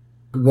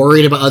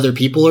worried about other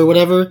people or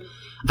whatever.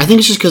 I think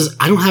it's just because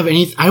I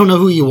don't know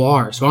who you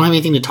are, so I don't have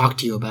anything to talk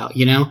to you about,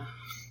 you know?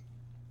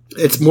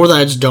 It's more that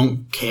I just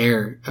don't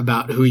care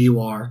about who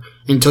you are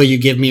until you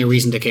give me a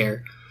reason to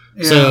care.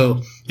 Yeah.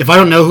 So, if I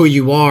don't know who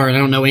you are and I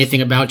don't know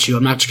anything about you,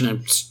 I'm not just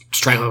going to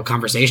strike up a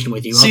conversation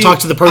with you. See, I'll talk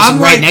to the person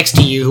I'm right like- next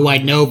to you who I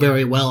know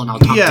very well, and I'll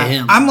talk to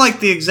him. I'm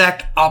like the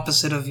exact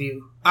opposite of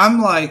you.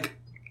 I'm like,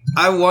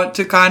 I want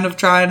to kind of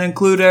try and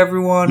include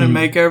everyone and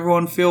make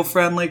everyone feel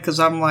friendly because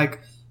I'm like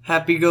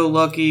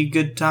happy-go-lucky,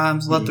 good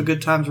times, let the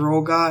good times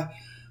roll guy.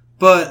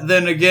 But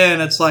then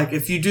again, it's like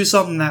if you do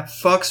something that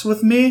fucks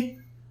with me,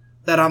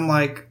 that I'm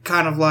like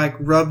kind of like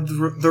rubbed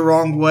the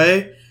wrong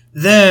way,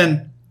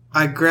 then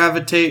I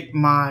gravitate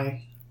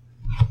I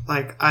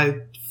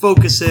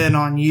focus in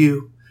on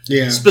you.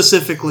 Yeah.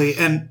 Specifically,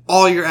 and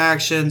all your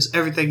actions,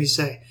 everything you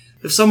say.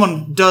 If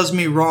someone does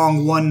me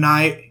wrong one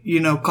night,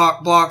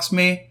 cock blocks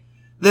me,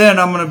 then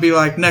I'm going to be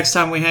like, next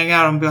time we hang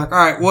out, I'm going to be like, all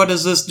right, what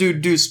does this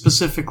dude do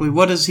specifically?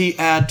 What does he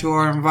add to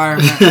our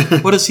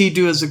environment? What does he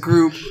do as a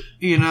group?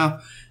 And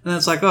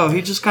it's like, oh,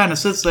 he just kind of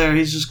sits there.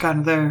 He's just kind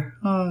of there.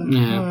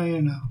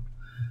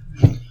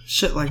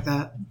 Shit like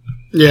that.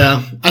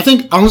 Yeah. I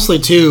think, honestly,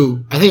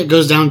 too, it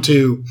goes down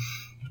to,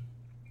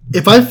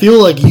 if I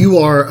feel like you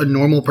are a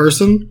normal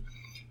person,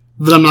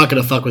 then I'm not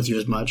going to fuck with you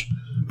as much.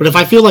 But if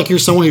I feel like you're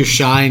someone who's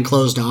shy and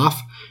closed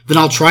off, then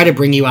I'll try to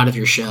bring you out of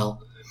your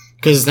shell.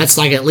 Because that's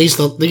like at least,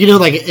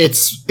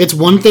 it's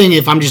one thing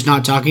if I'm just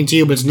not talking to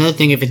you, but it's another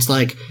thing if it's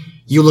like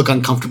you look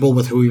uncomfortable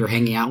with who you're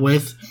hanging out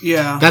with.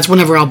 Yeah. That's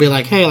whenever I'll be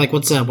like, hey, like,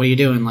 what's up? What are you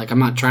doing? Like, I'm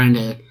not trying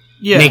to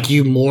make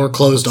you more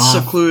closed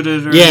off.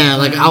 Secluded or yeah, anything.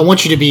 like, I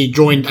want you to be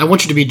joined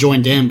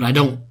in, but I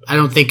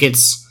don't think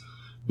it's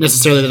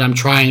necessarily that I'm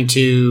trying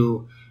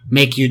to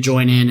make you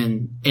join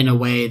in a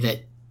way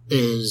that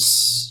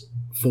is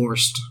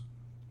forced.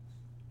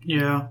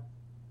 Yeah.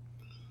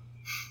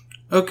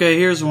 Okay,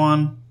 here's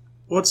one.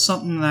 What's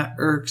something that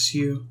irks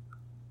you?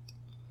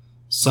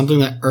 Something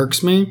that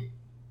irks me?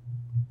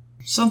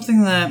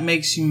 Something that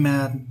makes you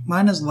mad.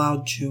 Mine is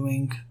loud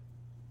chewing.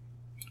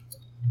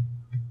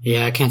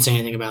 Yeah, I can't say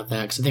anything about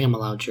that because I think I'm a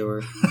loud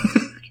chewer.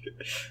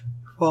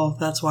 Well,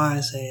 that's why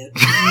I say it.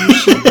 You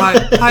should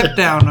pipe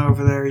down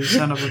over there, you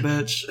son of a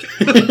bitch.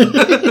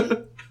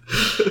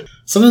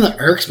 Something that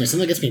irks me,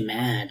 something that gets me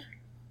mad.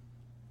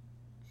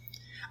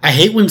 I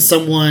hate when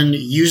someone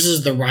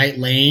uses the right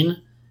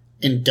lane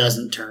and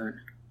doesn't turn.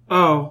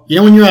 Oh. You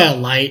know when you're at a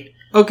light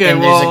Okay, and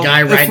well, there's a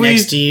guy right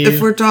next to you?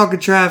 If we're talking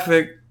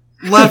traffic,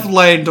 left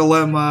lane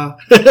dilemma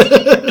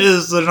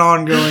is an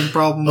ongoing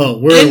problem. Oh,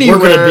 we're going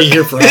to be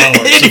here for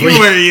hours.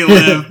 Anywhere you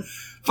live.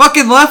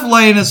 Fucking left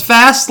lane is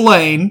fast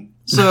lane,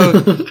 so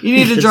you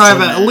need to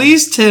drive at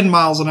least 10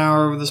 miles an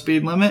hour over the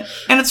speed limit,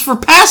 and it's for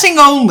passing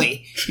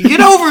only. You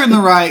get over in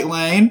the right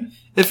lane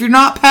if you're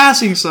not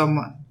passing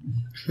someone.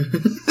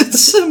 It's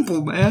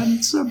simple, man.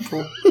 It's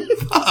simple.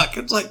 Fuck,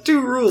 it's like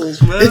 2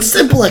 rules, man. It's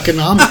simple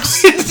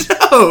economics.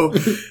 No,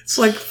 it's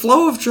like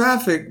flow of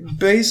traffic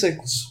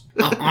basics.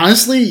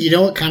 Honestly, you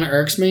know what kind of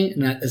irks me?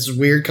 And that is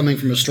weird coming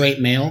from a straight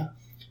male.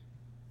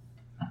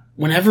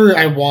 Whenever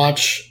I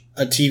watch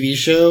a TV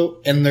show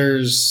and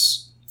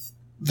there's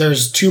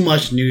too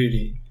much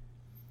nudity,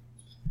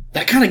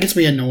 that kind of gets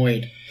me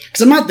annoyed.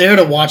 Because I'm not there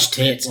to watch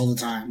tits all the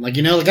time. Like,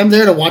 I'm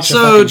there to watch a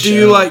fucking show. So, do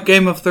you like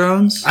Game of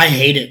Thrones? I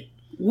hate it.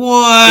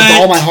 What?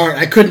 With all my heart.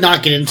 I could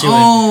not get into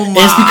Oh it.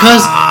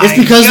 my It's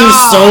because God.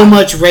 there's so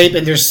much rape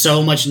and there's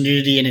so much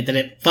nudity in it that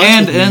it fucks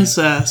And with me.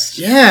 incest.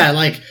 Yeah,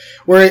 like,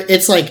 where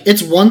it's like,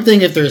 it's one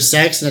thing if there's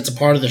sex and it's a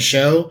part of the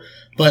show,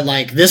 but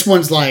like, this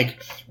one's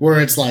like,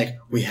 where it's like,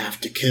 we have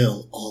to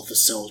kill all the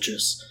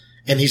soldiers.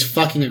 And he's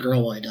fucking a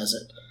girl while he does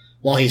it.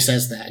 While he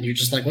says that. And you're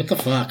just like, what the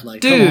fuck?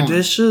 Like, come Dude, on.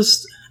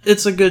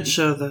 it's a good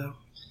show, though.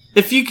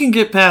 If you can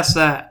get past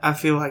that, I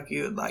feel like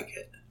you would like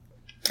it.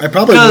 I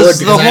probably would. Because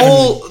the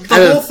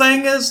whole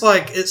thing is,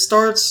 like, it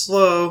starts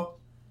slow,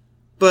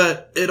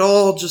 but it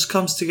all just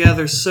comes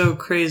together so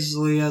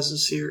crazily as a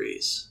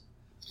series.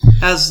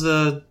 As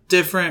the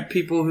different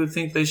people who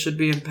think they should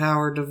be in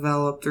power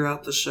develop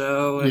throughout the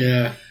show. And,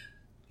 yeah.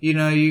 you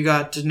know, you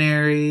got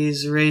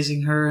Daenerys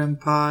raising her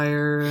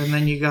empire, and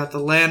then you got the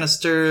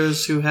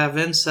Lannisters who have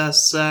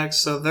incest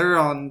sex, so they're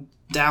on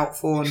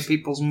doubtful in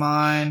people's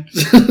mind.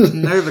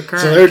 And they're the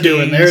current So they're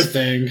doing kings. their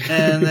thing.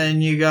 And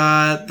then you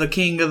got the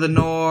King of the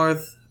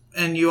North,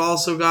 and you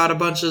also got a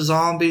bunch of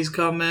zombies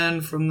come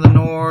in from the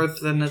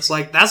north, and it's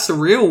like, that's the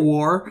real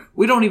war.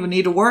 We don't even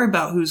need to worry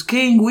about who's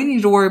king. We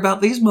need to worry about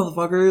these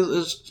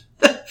motherfuckers.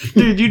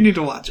 Dude, you need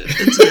to watch it.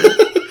 It's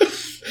good.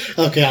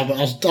 Okay,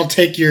 I'll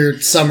take your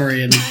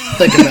summary and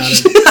think about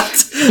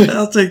it.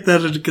 I'll take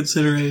that into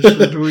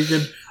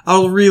consideration.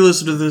 I'll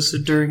re-listen to this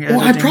during editing.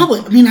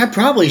 Well, I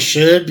probably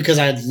should, because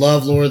I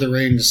love Lord of the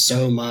Rings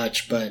so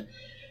much, but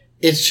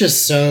it's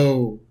just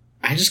so,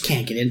 I just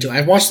can't get into it.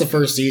 I watched the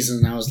first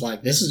season and I was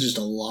like, this is just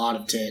a lot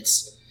of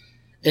tits.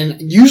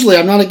 And usually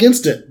I'm not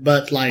against it,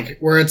 but like,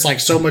 where it's like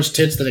so much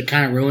tits that it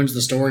kind of ruins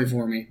the story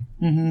for me.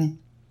 Mm-hmm.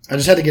 I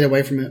just had to get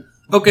away from it.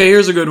 Okay,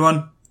 here's a good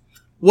one.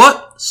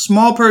 What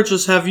small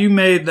purchase have you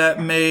made that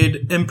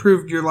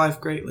improved your life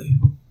greatly?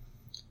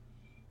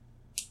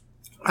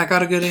 I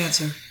got a good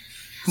answer.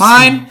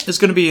 Mine is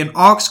going to be an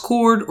aux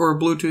cord or a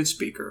Bluetooth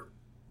speaker.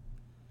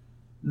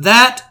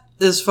 That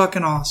is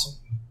fucking awesome.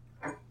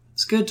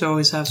 It's good to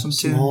always have some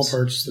tunes. Small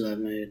purchase that I've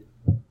made.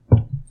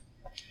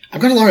 I've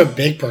got a lot of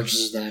big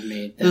purchases that I've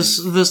made.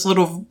 This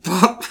little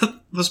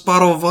this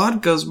bottle of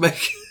vodka is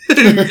making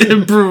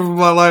improving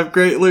my life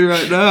greatly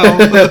right now.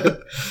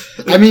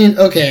 I mean,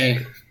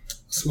 okay,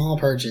 small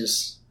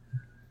purchase,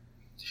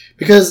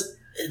 because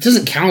it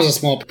doesn't count as a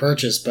small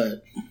purchase,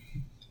 but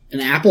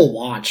an Apple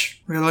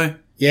Watch. Really?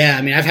 Yeah,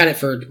 I mean, I've had it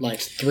for like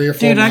 3 or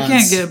 4 months. Dude, I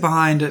can't get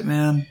behind it,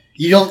 man.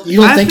 You don't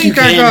think you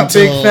can? I got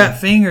big fat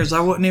fingers.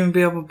 I wouldn't even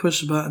be able to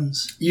push the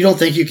buttons. You don't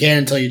think you can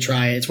until you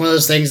try it. It's one of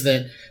those things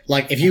that,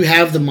 like, if you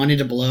have the money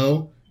to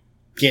blow,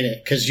 get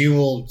it, because you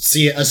will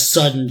see a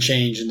sudden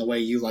change in the way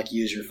you like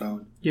use your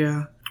phone.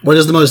 Yeah. What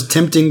is the most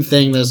tempting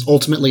thing that's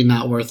ultimately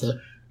not worth it?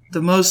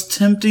 The most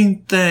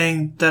tempting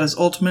thing that is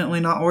ultimately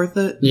not worth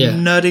it? Yeah.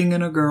 Nutting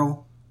in a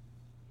girl.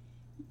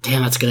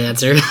 Damn, that's a good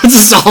answer. That's a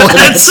solid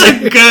That's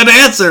answer. a good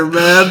answer,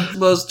 man.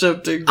 Most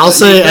tempting. I'll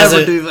say,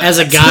 do that. as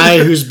a guy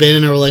who's been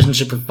in a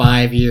relationship for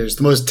 5 years,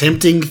 the most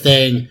tempting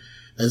thing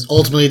that's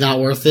ultimately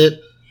not worth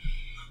it.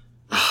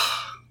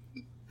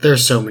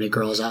 There's so many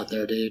girls out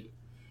there, dude.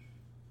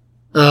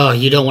 Oh,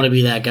 you don't want to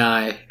be that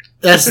guy.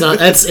 That's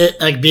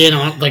it. Like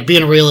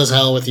being real as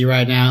hell with you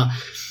right now.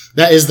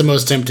 That is the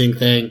most tempting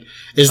thing.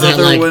 Is that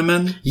Other like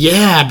women?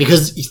 Yeah,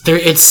 because you'd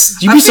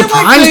be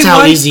surprised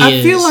how easy it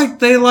is. I feel like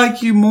they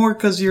like you more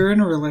because you're in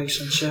a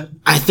relationship.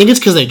 I think it's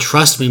because they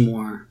trust me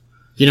more.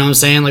 You know what I'm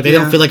saying? Like, they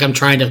don't feel like I'm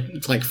trying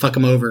to, like, fuck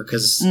them over,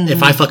 because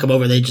if I fuck them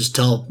over, they just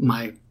tell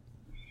my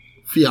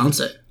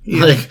fiance.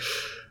 Yeah. Like,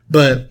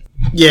 but,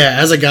 yeah,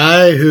 as a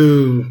guy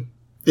who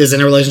is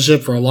in a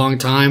relationship for a long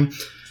time,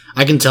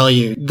 I can tell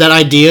you, that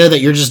idea that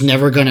you're just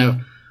never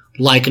gonna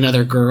like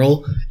another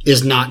girl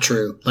is not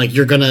true. Like,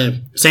 you're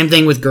gonna, same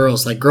thing with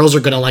girls. Like, girls are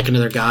gonna like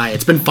another guy.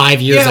 It's been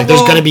 5 years. Yeah,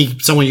 there's gonna be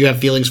someone you have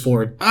feelings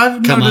for.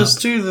 I've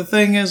noticed, too, the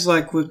thing is,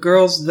 like, with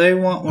girls, they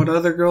want what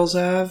other girls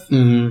have.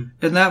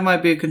 Mm-hmm. And that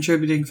might be a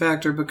contributing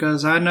factor,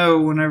 because I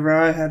know whenever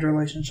I had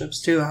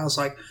relationships, too, I was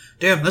like,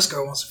 damn, this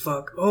girl wants to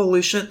fuck.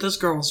 Holy shit, this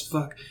girl wants to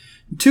fuck.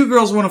 2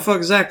 girls want to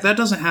fuck Zach. That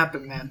doesn't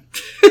happen, man.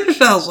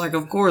 I was like,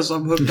 of course,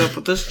 I'm hooked up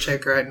with this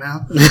chick right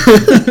now.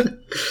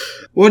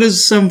 What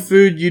is some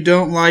food you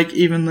don't like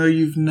even though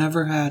you've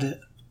never had it?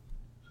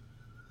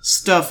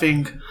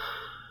 Stuffing.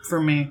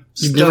 For me.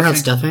 You've never had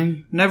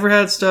stuffing? Never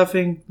had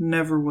stuffing.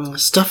 Never will.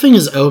 Stuffing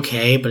is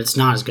okay, but it's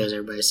not as good as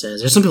everybody says.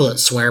 There's some people that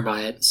swear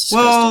by it.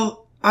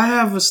 Well, I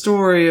have a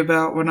story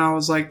about when I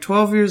was like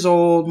 12 years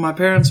old. My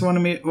parents wanted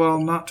me... Well,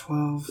 not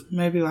 12.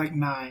 Maybe like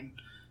 9.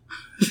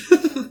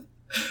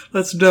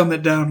 Let's dumb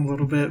it down a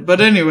little bit.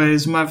 But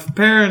anyways, my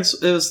parents,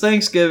 it was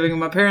Thanksgiving, and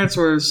my parents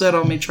were set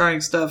on me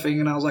trying stuffing,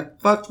 and I was like,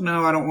 fuck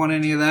no, I don't want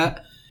any of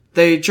that.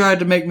 They tried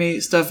to make me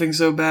eat stuffing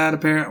so bad,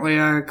 apparently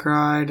I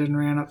cried and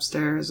ran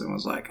upstairs and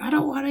was like, I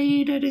don't want to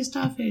eat any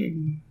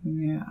stuffing.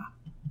 Yeah.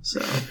 So.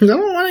 I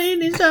don't want to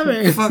eat any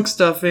stuffing. Fuck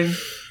stuffing.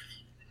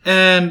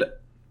 And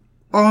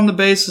on the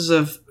basis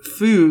of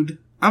food,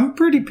 I'm a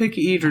pretty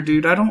picky eater,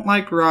 dude. I don't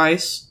like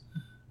rice.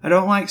 I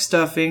don't like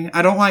stuffing.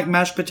 I don't like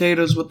mashed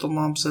potatoes with the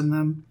lumps in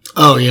them.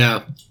 Oh,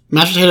 yeah.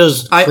 Mashed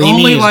potatoes, I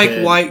only like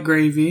good. White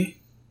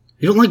gravy.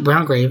 You don't like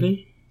brown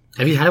gravy?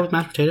 Have you had it with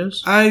mashed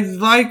potatoes? I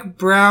like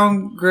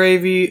brown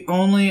gravy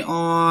only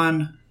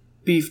on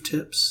beef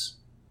tips.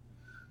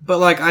 But,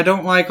 like, I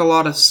don't like a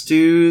lot of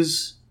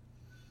stews.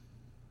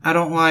 I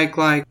don't like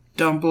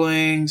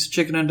dumplings,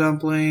 chicken and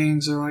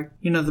dumplings, or, like,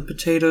 you know, the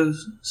potato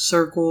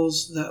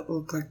circles that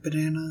look like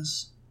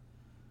bananas.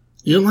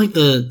 You don't like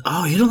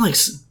you don't like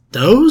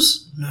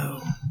those?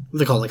 No. what are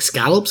they called? Like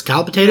scallop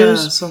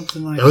potatoes? Yeah,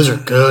 something like Those that.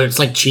 are good. It's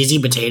like cheesy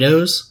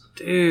potatoes.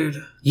 Dude.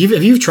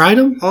 Have you tried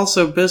them?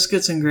 Also,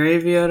 biscuits and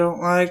gravy I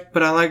don't like,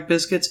 but I like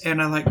biscuits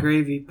and I like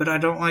gravy. But I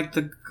don't like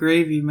the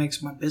gravy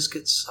makes my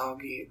biscuits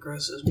soggy. It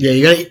grosses me. Yeah,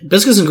 you gotta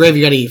biscuits and gravy.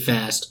 You gotta eat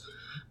fast,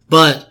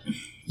 but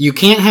you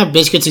can't have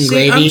biscuits and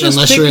gravy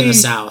unless you're in the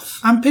South.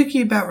 I'm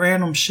picky about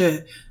random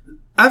shit.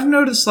 I've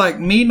noticed, like,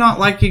 me not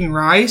liking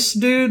rice,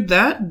 dude,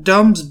 that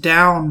dumbs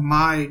down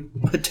my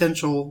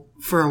potential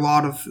for a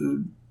lot of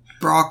food.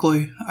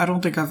 Broccoli. I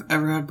don't think I've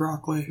ever had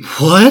broccoli.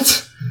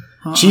 What?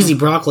 Cheesy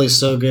broccoli is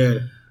so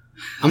good.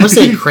 I'm gonna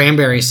say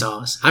cranberry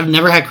sauce. I've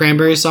never had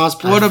cranberry sauce,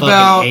 but What I fucking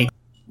about, hate.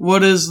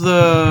 what is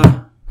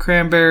the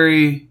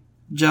cranberry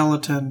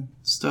gelatin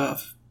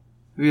stuff?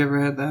 Have you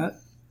ever had that?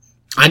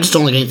 I just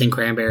don't like anything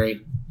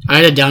cranberry. I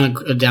had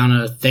to down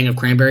a thing of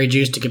cranberry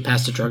juice to get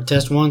past the drug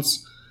test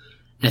once.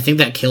 And I think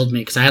that killed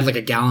me because I had like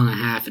a gallon and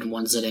a half in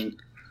one sitting.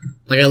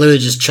 Like I literally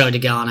just chugged a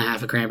gallon and a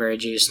half of cranberry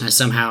juice and I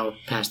somehow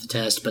passed the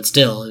test. But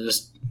still,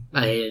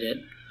 I hated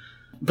it.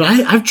 But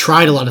I've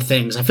tried a lot of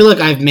things. I feel like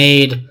I've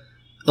made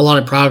a lot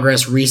of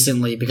progress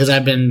recently because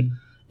I've been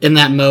in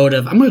that mode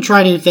of I'm going to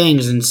try new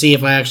things and see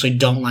if I actually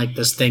don't like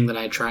this thing that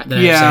I tried that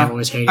I've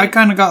always hated. I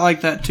kind of got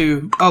like that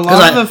too. A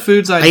lot of the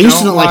foods I used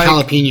to not like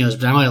jalapenos,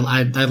 but now I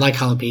like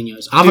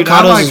jalapenos. Avocados Dude,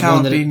 I like is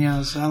one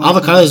that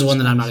avocado is one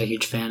that I'm not a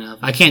huge fan of.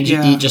 I can't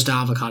eat just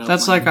avocado.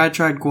 That's plain. like I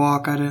tried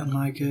guac. I didn't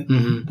like it.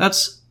 Mm-hmm.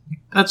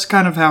 That's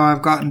kind of how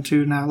I've gotten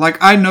to now. Like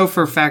I know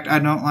for a fact I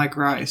don't like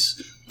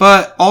rice.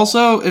 But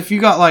also, if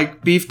you got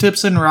like beef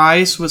tips and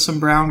rice with some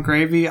brown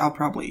gravy, I'll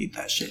probably eat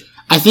that shit.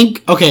 I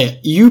think, okay,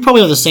 you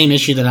probably have the same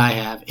issue that I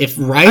have. If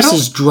rice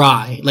is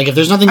dry, like if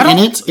there's nothing in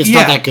it, it's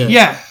not that good.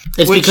 Yeah.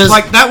 It's Which, because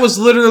like, that was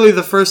literally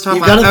the first time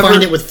you gotta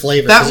find it with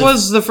flavor. That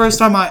was the first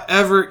time I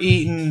ever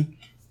eaten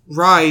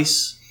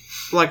rice,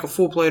 like a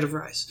full plate of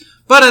rice.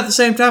 But at the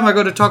same time, I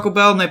go to Taco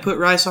Bell and they put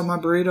rice on my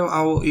burrito,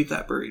 I will eat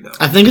that burrito.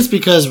 I think it's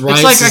because rice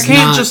it's like I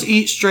can't just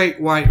eat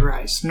straight white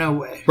rice. No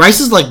way.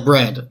 Rice is like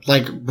bread.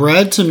 Like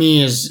bread to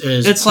me is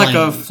it's plain. like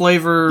a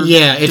flavor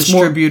it's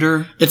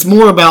distributor. It's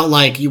more about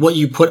like what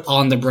you put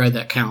on the bread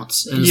that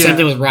counts. And the same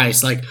thing with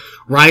rice. Like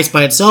rice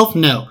by itself,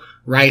 no.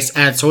 Rice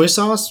add soy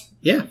sauce,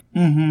 yeah.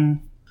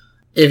 Mm-hmm.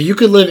 If you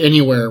could live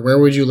anywhere, where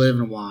would you live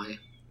and why?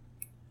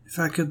 If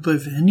I could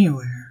live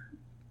anywhere.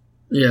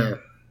 Yeah.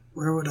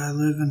 Where would I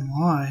live and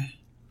why?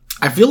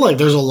 I feel like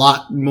there's a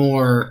lot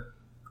more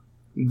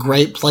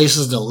great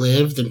places to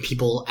live than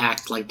people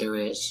act like there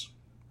is.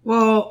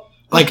 Well,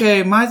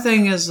 okay, my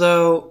thing is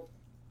though,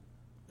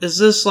 is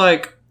this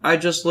like I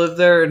just live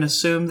there and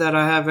assume that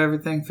I have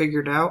everything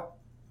figured out?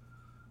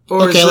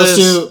 Or is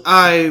this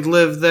I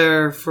live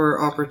there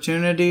for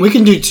opportunity? We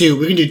can do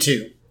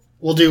two.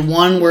 We'll do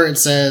one where it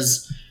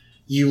says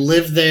you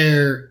live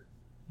there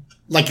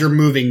like you're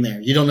moving there.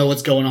 You don't know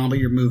what's going on, but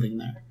you're moving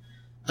there.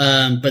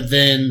 But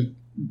then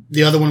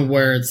the other one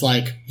where it's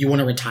like you want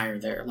to retire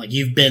there, like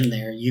you've been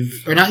there, you're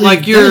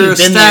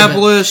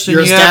established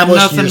and you have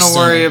nothing to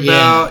worry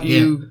about.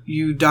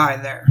 You die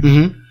there.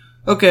 Mm-hmm.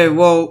 Okay,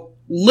 well,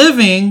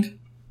 living.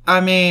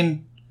 I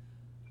mean,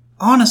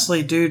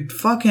 honestly, dude,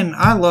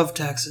 I love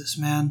Texas,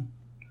 man.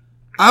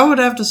 I would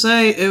have to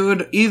say it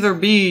would either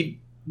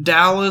be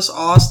Dallas,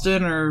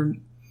 Austin, or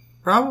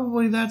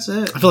probably that's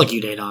it. I feel like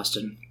you'd hate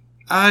Austin.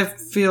 I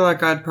feel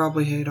like I'd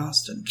probably hate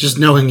Austin. Just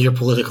knowing your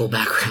political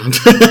background.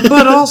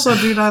 But also,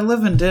 dude, I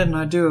live in Denton.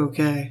 I do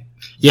okay.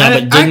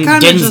 Yeah, but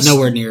Denton's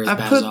nowhere near as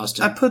bad as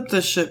Austin. I put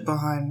this shit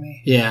behind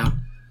me. Yeah.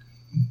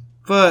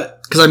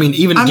 But... Because,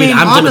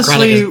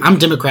 I'm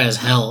Democrat as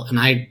hell,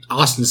 and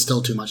Austin's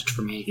still too much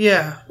for me.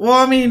 Yeah. Well,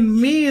 I mean,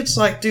 me, it's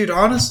like, dude,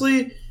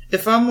 honestly,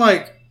 if I'm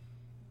like,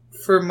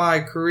 for my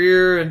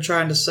career and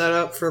trying to set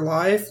up for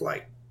life,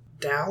 like,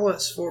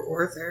 Dallas, Fort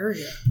Worth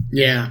area.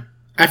 Yeah.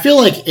 I feel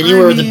like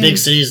anywhere with a big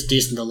city is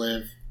decent to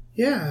live.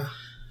 Yeah.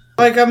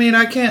 Like, I mean,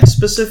 I can't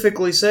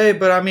specifically say,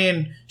 but I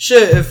mean,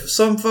 shit, if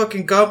some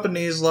fucking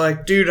company's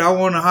like, dude, I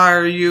want to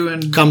hire you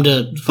and come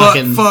to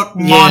fucking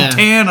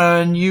Montana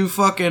and you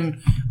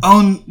fucking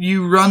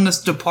you run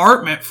this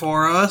department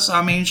for us,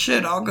 I mean,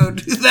 shit, I'll go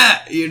do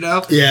that, you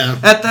know? Yeah.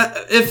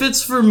 If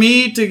it's for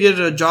me to get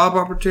a job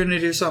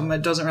opportunity or something,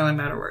 it doesn't really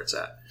matter where it's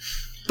at.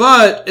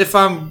 But if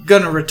I'm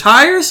gonna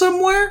retire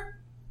somewhere,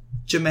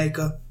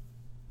 Jamaica.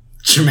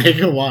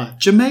 Jamaica? Why?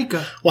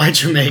 Jamaica. Why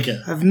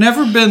Jamaica? I've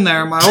never been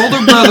there. My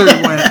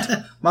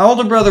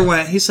older brother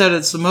went. He said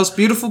it's the most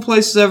beautiful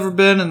place he's ever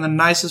been and the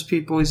nicest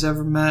people he's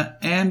ever met.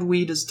 And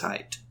weed is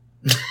tight.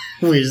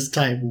 Weed is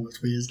tight.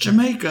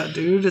 Jamaica,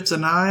 dude. It's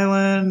an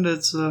island.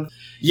 It's a...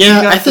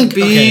 Yeah, I think...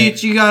 the beach.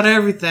 Okay. You got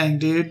everything,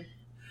 dude.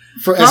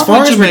 As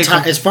far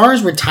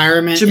as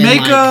retirement...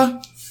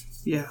 Jamaica...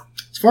 yeah.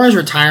 As far as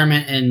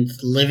retirement and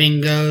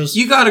living goes...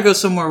 You gotta go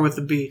somewhere with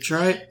a beach,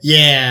 right?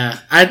 Yeah.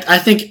 I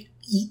think...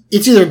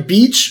 It's either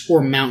beach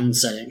or mountain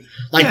setting.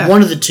 Like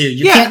one of the two.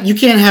 You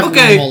can't have one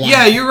whole life.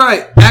 Yeah, you're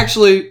right.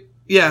 Actually,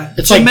 yeah.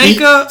 It's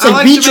Jamaica. It's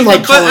like beach Jamaica, or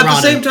like Colorado. But at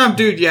the same time,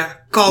 dude, yeah.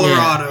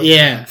 Colorado.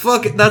 Yeah.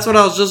 Fuck it. That's what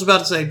I was just about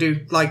to say,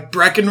 dude. Like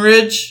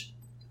Breckenridge.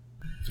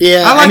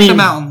 Yeah, I like the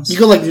mountains. You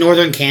go like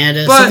northern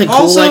Canada, but something cool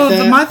also, like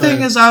that. my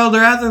thing is, I would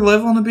rather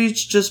live on the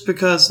beach just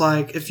because,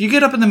 like, if you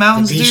get up in the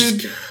mountains,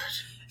 dude.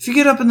 If you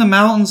get up in the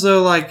mountains,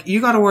 though, like, you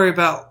got to worry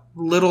about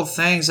little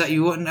things that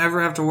you wouldn't ever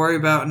have to worry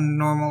about in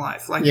normal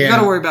life. Like, you got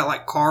to worry about,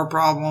 like, car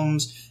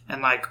problems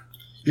and, like...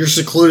 You're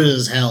secluded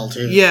as hell,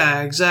 too.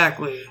 Yeah,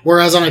 exactly.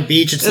 Whereas on a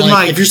beach, it's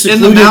like, if you're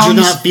secluded, you're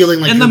not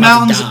feeling like you're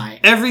about to die.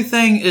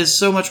 Everything is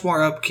so much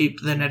more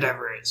upkeep than it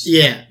ever is.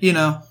 Yeah. You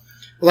know?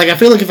 Like, I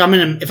feel like if I'm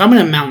in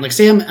a mountain, like,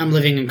 say I'm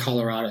living in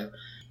Colorado,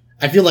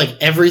 I feel like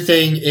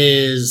everything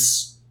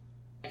is...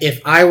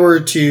 If I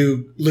were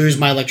to lose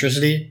my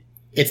electricity,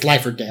 it's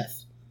life or death.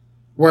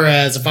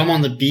 Whereas if I'm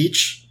on the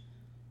beach,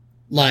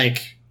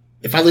 like,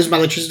 if I lose my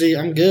electricity,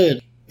 I'm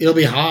good. It'll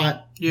be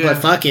hot, but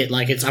fuck it.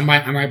 Like, I'm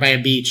right by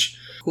a beach.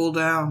 Cool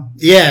down.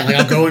 Yeah, like,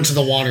 I'll go into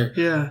the water.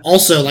 Yeah.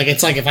 Also, like,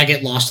 it's like if I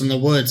get lost in the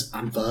woods,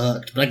 I'm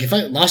fucked. But, like, if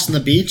I get lost in the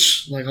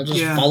beach, like, I'll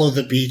just follow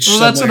the beach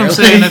somewhere. Well, that's what I'm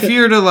saying. If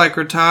you were to, like,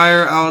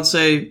 retire, I would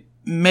say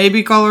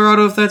maybe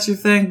Colorado if that's your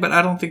thing, but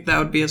I don't think that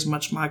would be as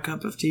much my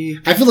cup of tea.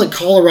 I feel like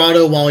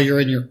Colorado while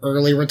you're in your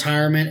early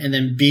retirement, and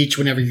then beach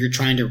whenever you're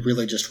trying to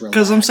really just relax.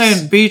 Because I'm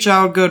saying beach,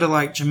 I would go to,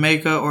 like,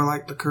 Jamaica or,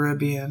 like, the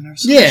Caribbean or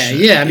something.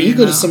 Yeah. I mean, you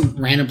go to some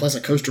random place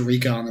like Costa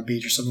Rica on the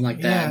beach or something like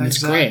that, and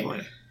it's great.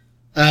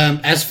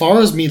 As far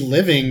as me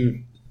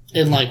living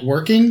and, like,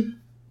 working,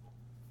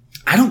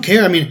 I don't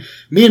care. I mean,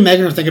 me and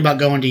Megan are thinking about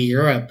going to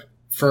Europe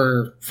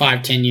for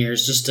 5-10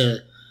 years just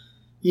to,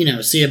 you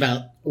know, see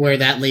about where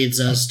that leads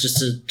us, just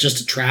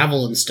to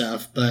travel and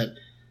stuff. But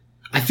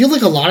I feel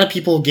like a lot of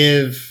people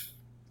give,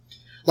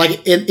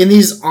 like, in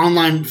these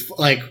online,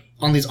 like,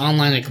 on these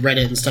online, like,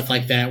 Reddit and stuff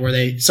like that,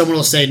 where someone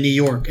will say New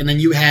York, and then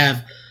you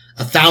have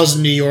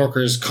 1,000 New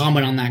Yorkers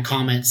comment on that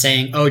comment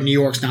saying, oh, New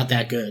York's not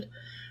that good.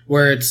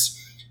 Where it's,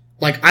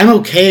 like, I'm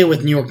okay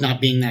with New York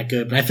not being that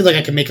good, but I feel like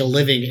I can make a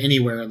living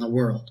anywhere in the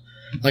world.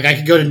 Like, I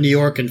could go to New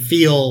York and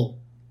feel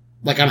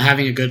like I'm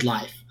having a good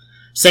life.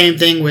 Same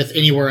thing with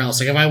anywhere else.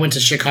 Like, if I went to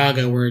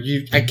Chicago,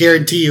 I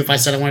guarantee you, if I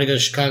said I want to go to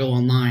Chicago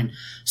online,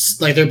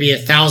 like, there'd be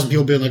 1,000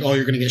 people being like, oh,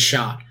 you're going to get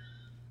shot.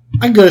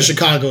 I can go to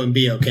Chicago and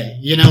be okay.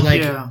 You know,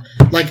 like,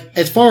 like,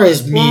 as far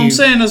as me... Well, I'm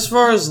saying as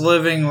far as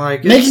living,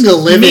 like... Making a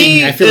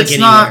living, I feel like it's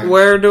not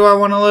where do I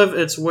want to live,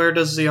 it's where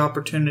does the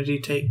opportunity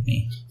take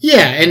me.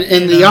 Yeah,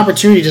 and the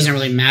opportunity doesn't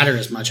really matter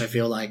as much, I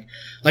feel like.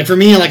 Like, for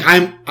me, like,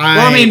 I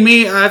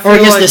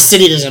feel like the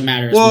city doesn't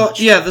matter as much. Well,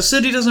 yeah, the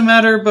city doesn't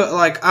matter, but,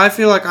 like, I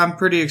feel like I'm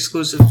pretty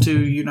exclusive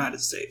to United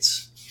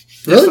States.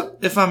 Really?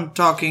 If I'm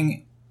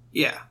talking,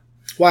 yeah.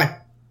 Why?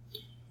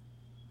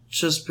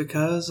 Just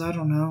because, I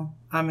don't know.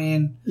 I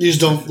mean... You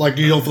don't feel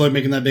like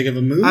making that big of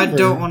a move? I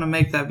don't want to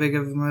make that big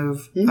of a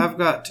move. I've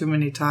got too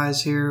many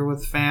ties here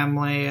with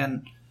family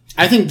and...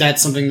 I think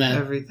that's something that...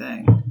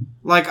 Everything.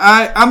 Like,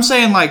 I'm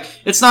saying, like,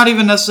 it's not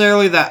even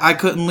necessarily that I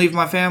couldn't leave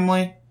my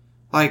family.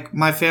 Like,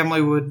 my family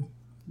would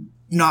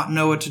not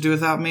know what to do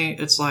without me.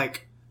 It's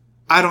like,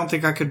 I don't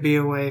think I could be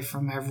away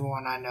from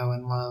everyone I know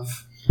and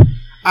love.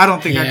 I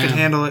don't think I could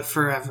handle it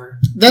forever.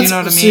 You know what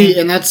I mean? See,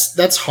 and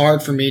that's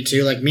hard for me,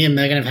 too. Like, me and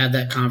Megan have had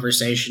that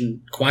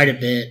conversation quite a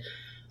bit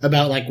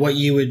about, like, what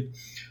you would...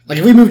 Like,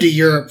 if we moved to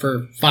Europe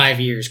for 5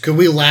 years, could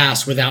we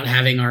last without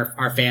having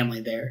our family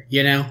there,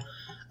 you know?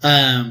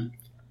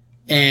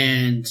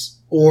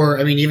 Or,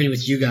 I mean, even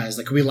with you guys,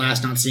 like, could we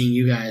last not seeing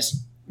you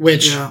guys?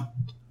 Which,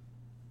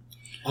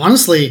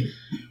 honestly,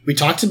 we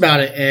talked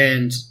about it,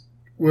 and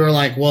we were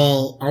like,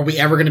 well, are we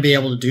ever going to be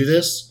able to do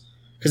this?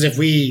 Because if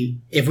we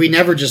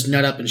never just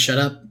nut up and shut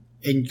up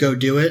and go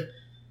do it,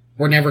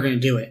 we're never going to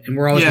do it. And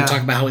we're always going to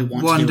talk about how we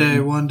want to do it.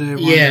 One day.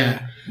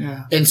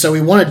 Yeah. And so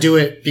we want to do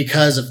it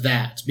because of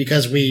that.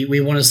 Because we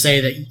want to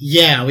say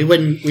that, we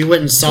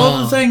wouldn't saw.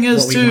 Well, the thing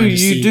is, too,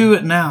 you do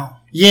it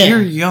now. Yeah.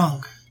 You're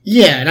young.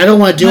 Yeah, and I don't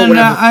want to do it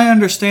whenever. I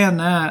understand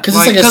that. Because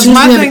it's like, as soon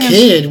as we have a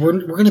kid, we're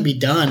going to be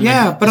done.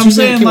 Yeah, but I'm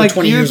saying, like,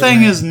 your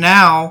thing is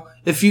now.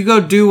 If you go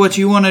do what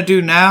you want to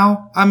do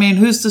now, I mean,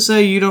 who's to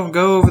say you don't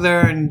go over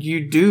there and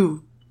you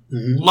do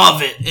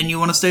love it and you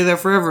want to stay there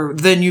forever?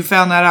 Then you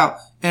found that out.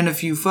 And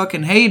if you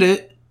fucking hate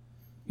it,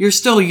 you're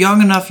still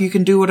young enough you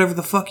can do whatever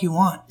the fuck you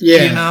want.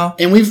 Yeah. You know?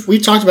 And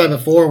we've talked about it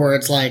before where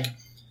it's like,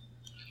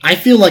 I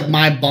feel like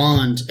my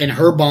bond and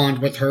her bond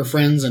with her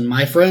friends and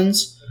my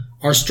friends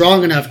are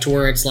strong enough to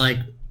where it's like,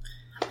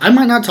 I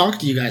might not talk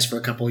to you guys for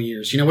a couple of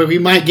years. You know, we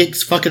might get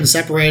fucking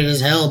separated as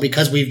hell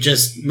because we've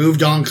just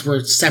moved on because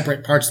we're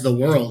separate parts of the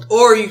world.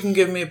 Or you can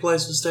give me a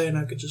place to stay and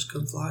I could just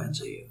come fly and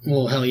see you.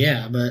 Well, hell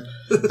yeah. But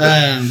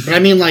I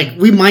mean, like,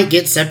 we might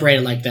get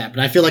separated like that.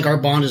 But I feel like our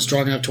bond is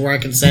strong enough to where I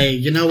can say,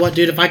 you know what,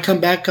 dude, if I come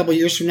back a couple of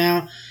years from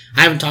now,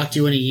 I haven't talked to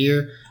you in a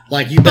year,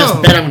 Like, you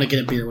best bet I'm going to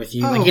get a beer with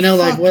you. Like, you know,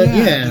 like, what?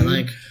 Yeah,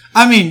 like...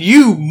 I mean,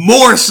 you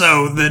more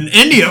so than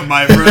any of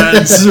my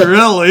friends,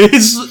 really.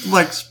 It's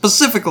like,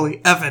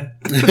 specifically, Evan.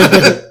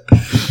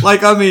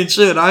 Like, I mean,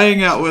 shit, I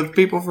hang out with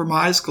people from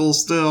high school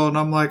still, and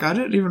I'm like, I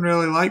didn't even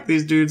really like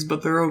these dudes,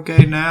 but they're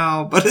okay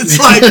now. But it's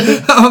like,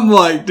 I'm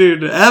like,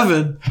 dude,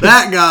 Evan,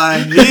 that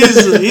guy,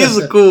 he's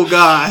a cool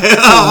guy.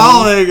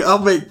 I'll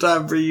make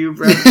time for you,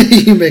 bro.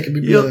 You're making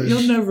me blush.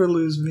 You'll never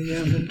lose me,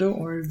 Evan. Don't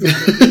worry about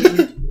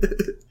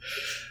it.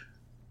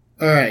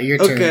 Alright, your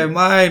turn. Okay,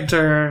 my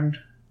turn.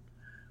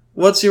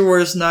 What's your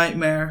worst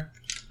nightmare?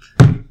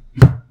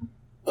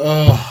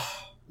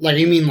 Like,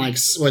 you mean, like,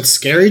 what's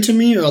scary to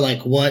me? Or,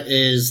 like, what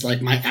is,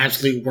 like, my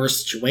absolute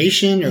worst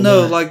situation? Or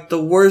no, what? like,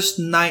 the worst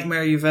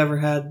nightmare you've ever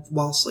had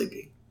while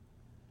sleeping.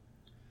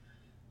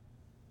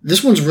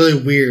 This one's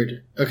really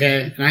weird,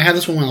 okay? And I had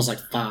this one when I was,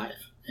 like, 5.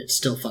 It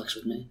still fucks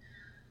with me.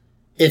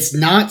 It's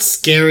not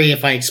scary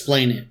if I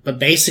explain it, but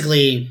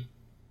basically,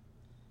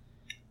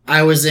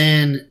 I was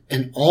in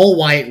an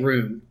all-white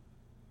room.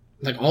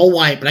 Like, all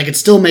white, but I could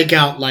still make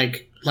out,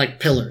 like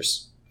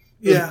pillars.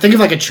 Yeah. Think of,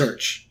 like, a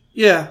church.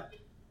 Yeah.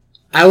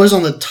 I was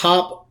on the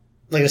top,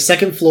 like, the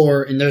second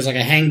floor, and there's, like,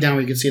 a hang down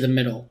where you can see the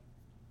middle.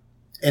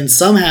 And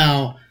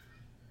somehow,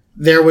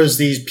 there was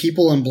these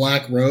people in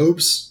black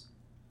robes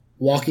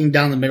walking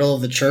down the middle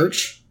of the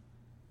church.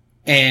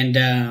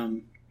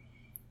 And,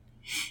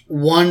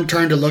 one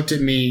turned to look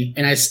at me,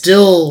 and it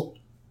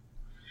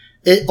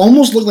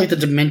almost looked like the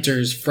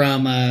Dementors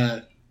from,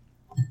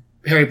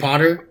 Harry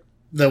Potter.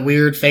 The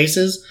weird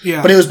faces.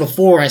 Yeah. But it was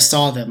before I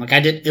saw them. Like,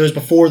 it was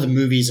before the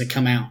movies had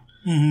come out.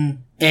 Mm-hmm.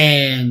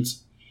 And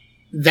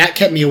that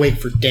kept me awake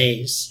for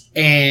days.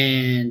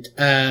 And,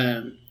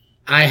 I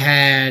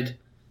had,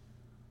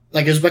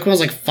 like, it was back when I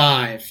was like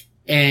 5.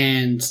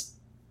 And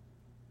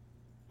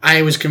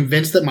I was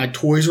convinced that my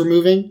toys were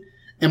moving.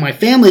 And my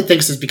family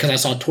thinks it's because I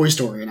saw Toy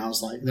Story. And I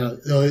was like, no,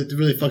 it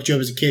really fucked you up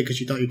as a kid because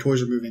you thought your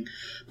toys were moving.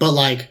 But,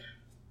 like,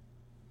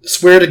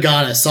 swear to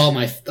God, I saw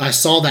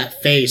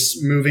that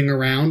face moving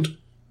around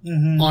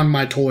on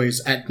my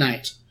toys at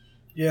night.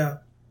 Yeah.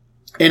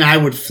 And I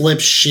would flip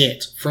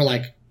shit for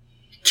like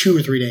 2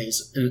 or 3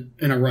 days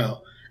in a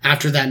row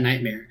after that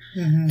nightmare.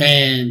 Mm-hmm.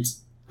 And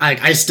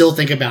I still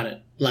think about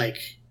it. Like,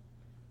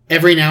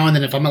 every now and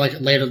then, if I'm like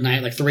late at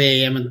night, like 3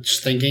 a.m. and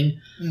just thinking,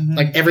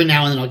 like every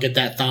now and then I'll get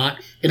that thought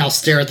and I'll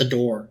stare at the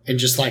door and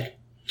just hope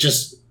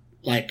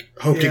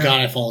to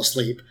God I fall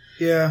asleep.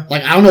 Yeah.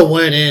 Like, I don't know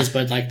what it is,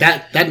 but like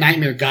that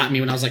nightmare got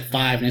me when I was like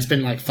 5, and it's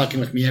been like fucking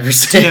with me ever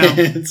since.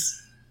 Yeah.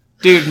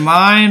 Dude,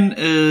 mine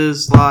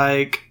is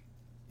like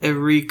a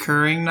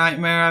recurring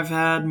nightmare I've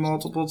had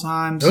multiple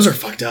times. Those are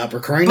fucked up.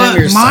 Recurring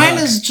nightmares mine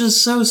suck. is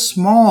just so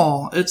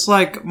small. It's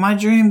like my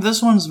dream,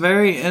 this one's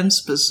very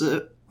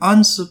unspecific,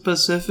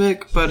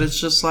 but it's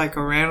just like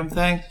a random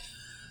thing.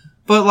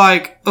 But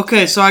like,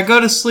 okay, so I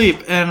go to sleep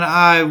and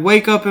I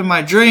wake up in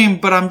my dream,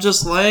 but I'm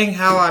just laying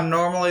how I'm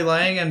normally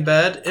laying in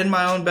bed, in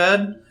my own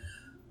bed.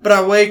 But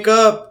I wake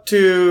up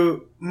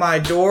to my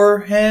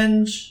door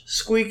hinge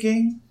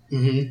squeaking.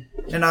 Mm-hmm.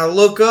 And I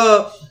look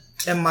up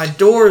and my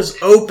door is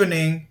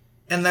opening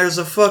and there's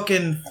a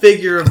fucking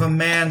figure of a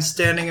man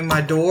standing in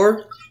my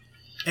door.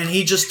 And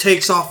he just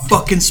takes off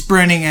fucking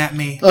sprinting at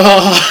me.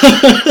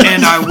 Oh.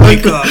 And I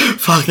wake up.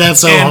 Fuck, that's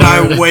so hard.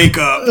 And I wake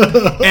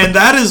up. And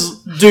that is,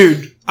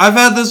 dude, I've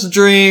had this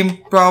dream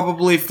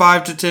probably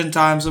 5 to 10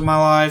 times in my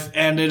life.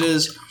 And it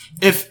is,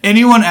 if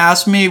anyone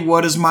asks me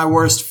what is my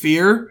worst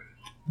fear,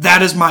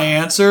 that is my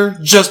answer.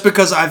 Just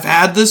because I've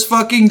had this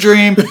fucking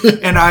dream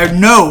and I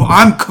know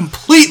I'm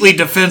completely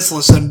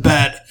defenseless in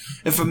bed.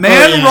 If a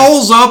man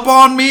rolls up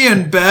on me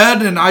in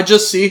bed and I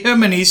just see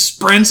him and he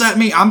sprints at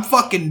me, I'm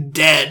fucking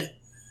dead.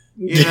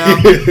 You know?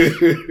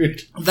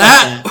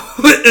 That,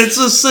 it's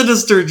a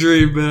sinister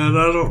dream, man.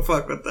 I don't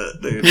fuck with that,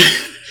 dude.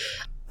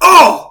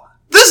 Oh!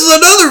 This is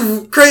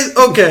another crazy,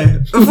 okay.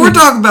 If we're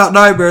talking about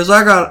nightmares,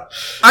 I got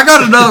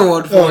another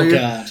one for you. Oh,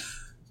 God.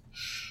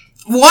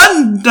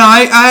 One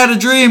night, I had a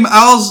dream.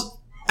 I was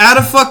at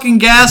a fucking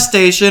gas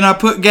station. I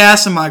put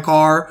gas in my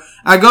car.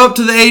 I go up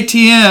to the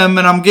ATM,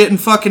 and I'm getting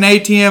fucking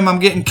ATM. I'm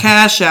getting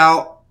cash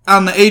out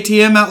on the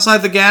ATM outside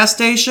the gas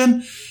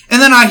station.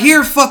 And then I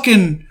hear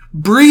fucking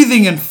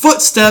breathing and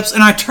footsteps,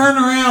 and I turn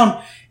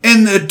around,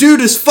 and the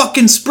dude is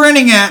fucking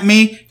sprinting at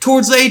me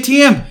towards the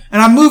ATM.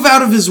 And I move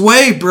out of his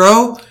way,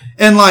 bro.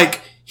 And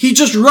like, he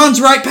just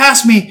runs right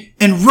past me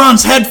and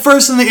runs head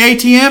first in the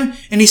ATM,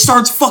 and he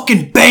starts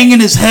fucking banging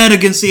his head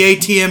against the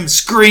ATM,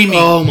 screaming.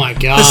 Oh my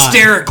God.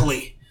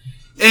 Hysterically.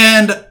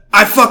 And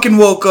I fucking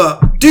woke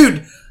up.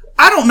 Dude,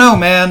 I don't know,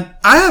 man.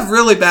 I have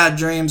really bad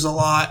dreams a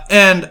lot.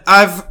 And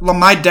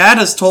my dad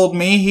has told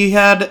me he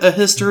had a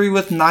history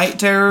with night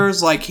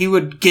terrors. Like, he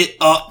would get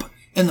up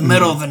in the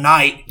middle of the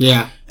night.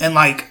 Yeah. And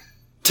like,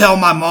 tell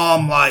my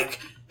mom, like,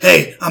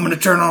 hey, I'm gonna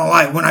turn on a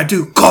light. When I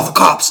do, call the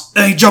cops.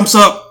 And he jumps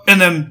up, and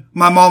then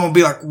my mom will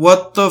be like,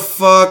 what the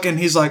fuck? And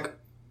he's like,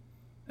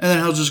 and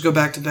then he'll just go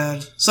back to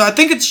bed. So I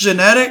think it's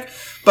genetic,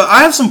 but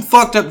I have some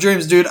fucked up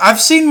dreams, dude. I've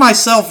seen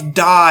myself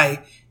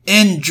die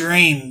in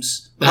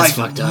dreams. That's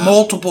like, fucked up.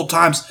 multiple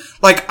times.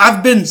 Like,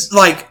 I've been,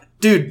 like,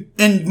 dude,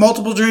 in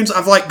multiple dreams,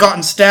 I've, like,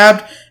 gotten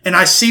stabbed, and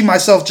I see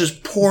myself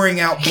just pouring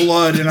out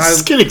blood, and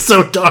It's getting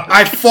so dark.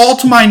 I fall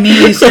to my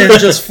knees and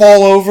just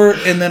fall over,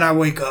 and then I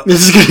wake up.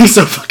 This is getting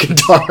so fucking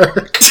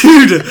dark.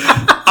 Dude,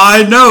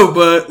 I know,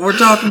 but we're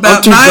talking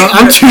about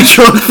I'm too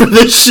drunk for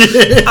this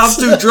shit. I'm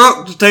too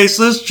drunk to taste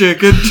this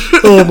chicken.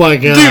 Oh my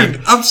god.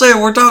 Dude, I'm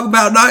saying we're talking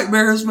about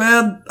nightmares,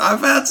 man. I've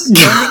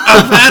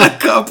had a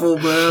couple,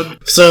 man.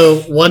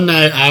 So one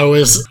night I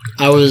was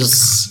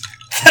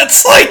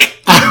That's like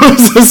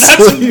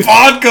asleep. that's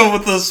vodka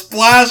with a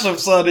splash of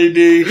Sunny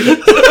D.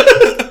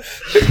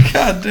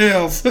 God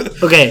damn.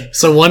 Okay,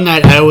 so one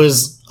night I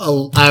was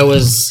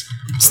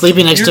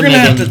sleeping next You're to gonna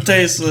Megan. have to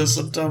taste this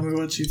and tell me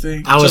what you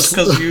think. I was- just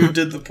because you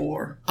did the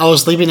pour. I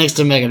was sleeping next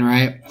to Megan,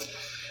 right?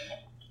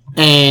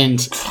 And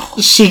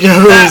she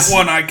goes, That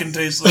one I can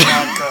taste the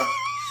vodka.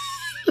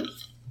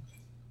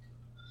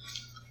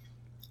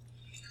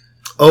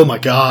 "Oh my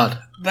god."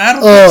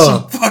 That'll put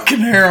some fucking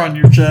hair on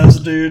your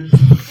chest, dude.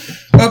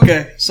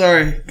 Okay,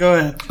 sorry. Go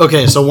ahead.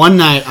 Okay, so one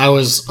night I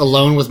was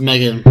alone with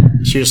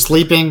Megan. She was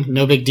sleeping,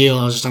 no big deal.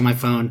 I was just on my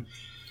phone.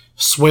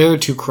 Swear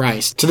to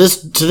Christ. To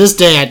this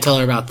day, I tell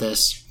her about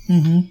this.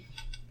 Mm-hmm.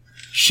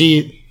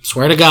 She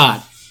swear to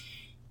God.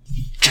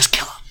 Just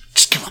kill him.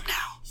 Just kill him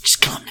now.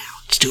 Just kill him now.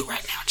 Just do it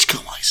right now. Just kill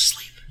him while he's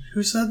asleep.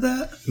 Who said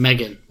that?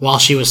 Megan, while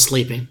she was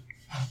sleeping.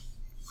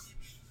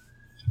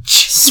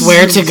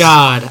 Swear to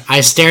God,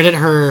 I stared at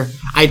her.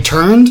 I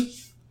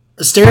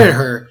stared at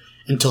her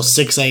until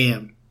 6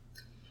 a.m.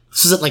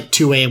 This is at like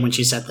 2 a.m. when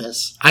she said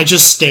this. I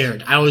just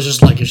stared. I was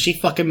just like, if she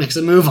fucking makes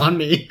a move on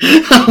me,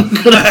 I'm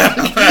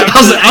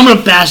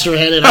gonna bash her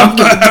head in. I'm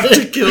gonna have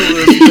to kill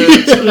this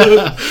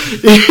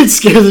bitch. It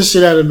scared the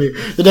shit out of me.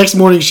 The next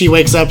morning she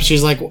wakes up,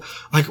 she's like,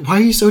 why are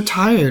you so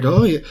tired?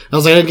 Oh, yeah. I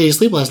was like, I didn't get you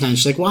sleep last night.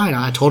 She's like, why? And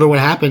I told her what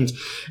happened.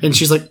 And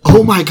she's like,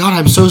 oh my God,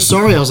 I'm so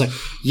sorry. I was like,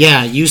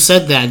 yeah, you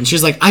said that. And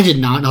she's like, I did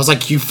not. And I was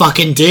like, you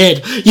fucking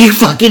did. You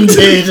fucking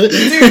did.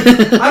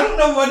 Dude, I don't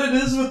know what it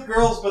is with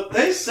girls, but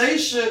they say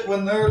shit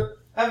when they're...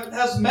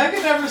 Has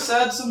Megan ever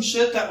said some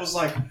shit that was,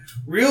 like,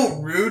 real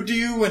rude to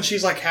you when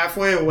she's, like,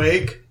 halfway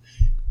awake,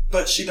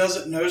 but she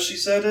doesn't know she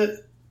said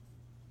it?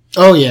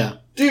 Oh, yeah.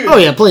 Dude. Oh,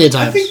 yeah, plenty of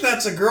times. I think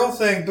that's a girl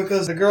thing,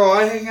 because the girl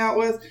I hang out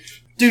with,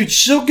 dude,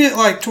 she'll get,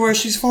 like, to where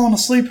she's falling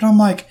asleep, and I'm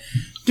like,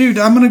 dude,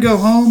 I'm gonna go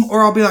home,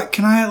 or I'll be like,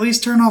 can I at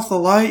least turn off the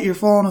light? You're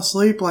falling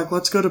asleep, like,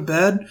 let's go to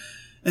bed.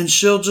 And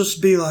she'll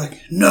just be like,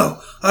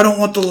 no, I don't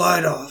want the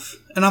light off.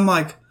 And I'm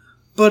like,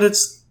 but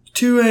it's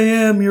 2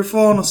 a.m., you're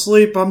falling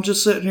asleep, I'm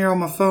just sitting here on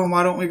my phone,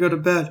 why don't we go to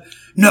bed?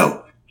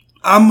 No,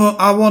 I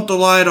want the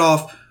light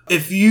off.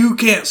 If you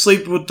can't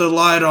sleep with the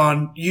light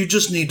on, you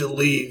just need to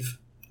leave.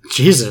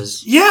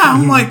 Jesus. Yeah,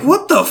 I'm like,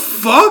 what the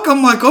fuck?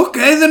 I'm like,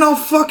 okay, then I'll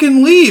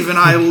fucking leave. And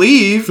I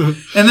leave.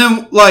 And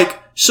then, like,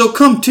 she'll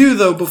come to,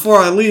 though, before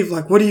I leave,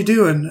 like, what are you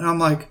doing? And I'm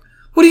like,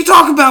 what are you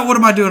talking about? What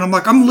am I doing? I'm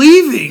like, I'm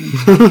leaving.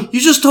 You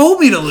just told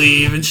me to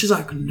leave. And she's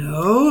like,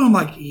 no. And I'm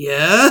like,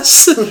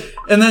 yes.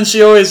 And then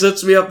she always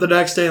hits me up the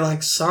next day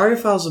like, sorry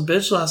if I was a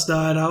bitch last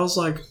night. I was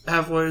like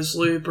halfway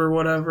asleep or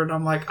whatever. And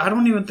I'm like, I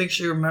don't even think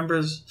she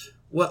remembers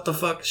what the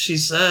fuck she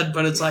said.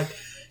 But it's like,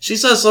 she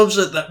says some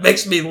shit that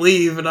makes me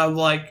leave. And I'm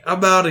like,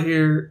 I'm out of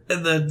here.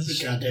 And then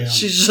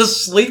she's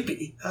just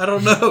sleepy. I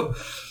don't know.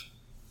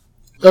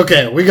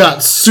 Okay, we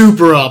got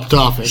super off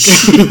topic.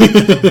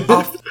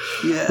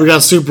 Yeah. We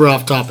got super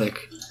off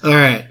topic. All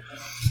right.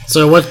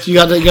 So what you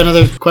got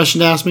another question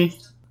to ask me?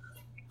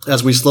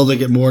 As we slowly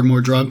get more and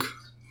more drunk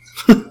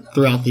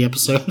throughout the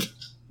episode.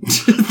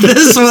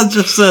 This one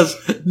just says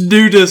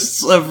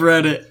nudists of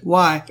Reddit.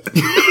 Why?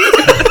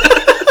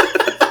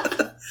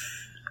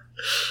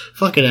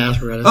 Fucking ass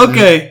Reddit.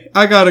 Okay,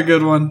 I got a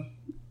good one.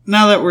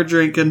 Now that we're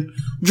drinking.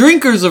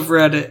 Drinkers of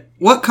Reddit.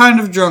 What kind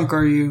of drunk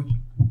are you?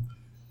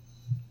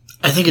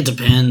 I think it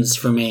depends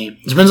for me.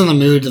 It depends on the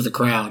mood of the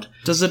crowd.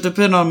 Does it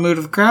depend on mood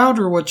of crowd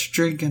or what you're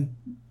drinking?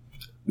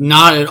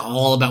 Not at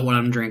all about what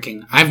I'm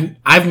drinking.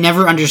 I've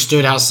never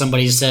understood how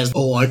somebody says,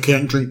 oh, I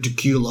can't drink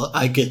tequila.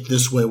 I get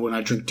this way when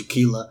I drink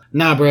tequila.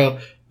 Nah, bro.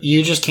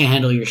 You just can't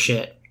handle your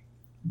shit.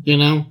 You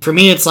know? For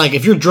me, it's like,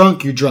 if you're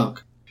drunk, you're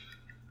drunk.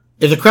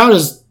 If the crowd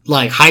is,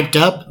 like, hyped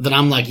up, then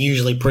I'm, like,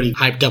 usually pretty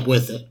hyped up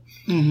with it.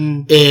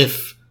 Mm-hmm.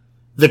 If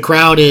the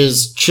crowd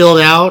is chilled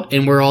out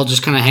and we're all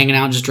just kind of hanging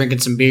out, just drinking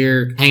some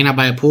beer, hanging out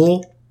by a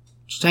pool,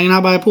 just hanging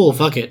out by a pool,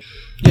 fuck it.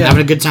 Yeah.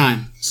 Having a good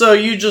time. So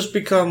you just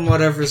become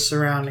whatever's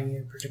surrounding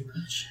you, pretty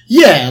much.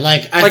 Yeah,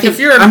 like I think if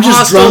you're in a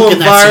hostile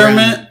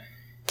environment.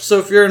 So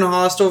if you're in a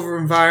hostile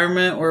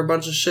environment where a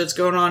bunch of shit's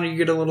going on, you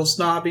get a little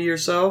snobby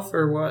yourself,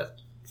 or what?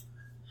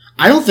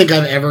 I don't think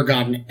I've ever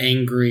gotten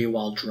angry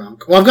while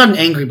drunk. Well, I've gotten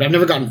angry, but I've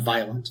never gotten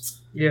violent.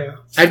 Yeah,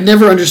 I've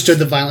never understood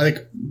the violence.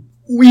 Like,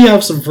 we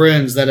have some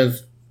friends that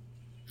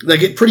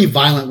get pretty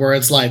violent, where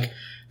it's like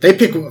they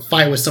pick a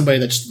fight with somebody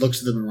that just looks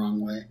at them the wrong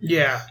way.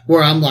 Yeah.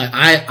 Where I'm like,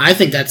 I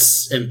think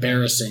that's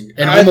embarrassing.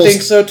 And I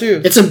think so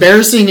too. It's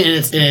embarrassing,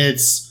 and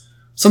it's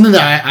something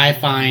that I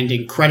find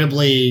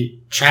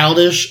incredibly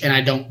childish, and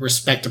I don't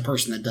respect a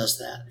person that does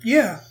that.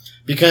 Yeah.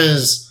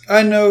 Because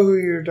I know who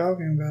you're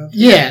talking about.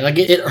 Yeah, like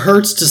it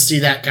hurts to see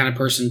that kind of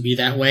person be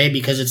that way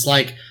because it's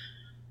like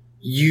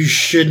you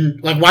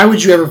shouldn't. Like, why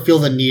would you ever feel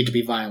the need to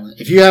be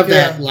violent? If you have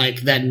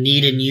that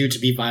need in you to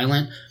be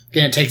violent,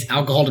 and it takes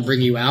alcohol to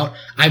bring you out,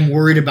 I'm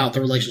worried about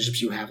the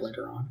relationships you have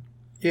later on.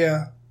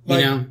 Yeah. You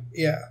know?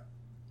 Yeah.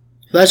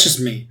 That's just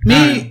me.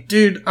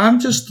 Dude, I'm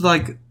just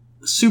like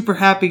super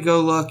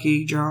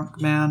happy-go-lucky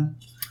drunk, man.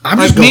 I'm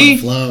like just going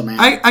with the flow, man.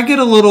 I get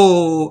a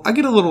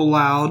little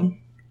loud,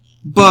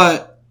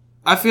 but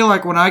I feel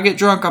like when I get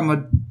drunk,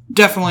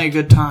 definitely a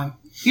good time.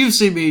 You've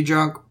seen me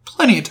drunk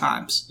plenty of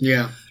times.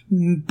 Yeah.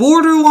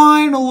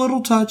 Borderline a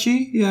little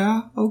touchy,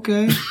 yeah,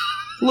 okay.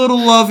 A little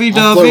lovey-dovey.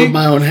 I'll flirt with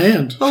my own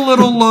hand. A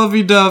little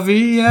lovey-dovey,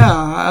 yeah.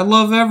 I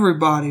love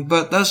everybody,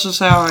 but that's just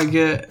how I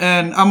get.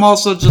 And I'm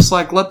also just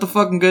like, let the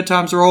fucking good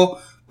times roll.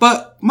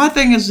 But my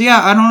thing is,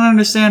 yeah, I don't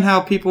understand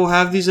how people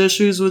have these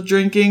issues with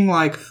drinking.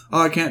 Like,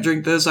 oh, I can't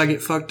drink this. I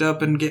get fucked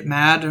up and get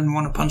mad and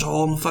want to punch a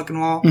hole in the fucking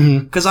wall.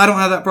 Because I don't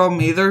have that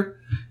problem either.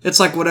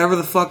 It's like whatever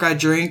the fuck I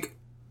drink,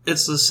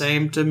 it's the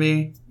same to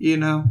me, you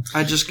know?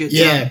 I just get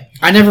drunk.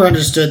 I never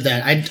understood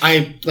that.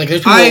 I there's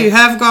people... I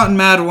have gotten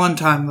mad one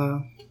time,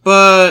 though.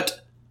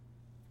 But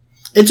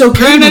it's okay.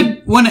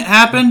 Granted, when it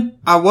happened,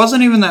 I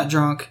wasn't even that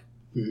drunk.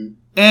 Mm-hmm.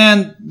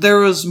 And there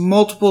was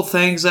multiple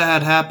things that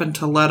had happened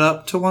to let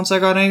up to once I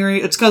got angry.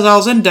 It's because I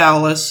was in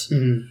Dallas.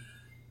 Mm-hmm.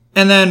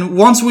 And then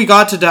once we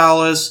got to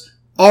Dallas,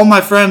 all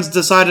my friends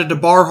decided to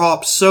bar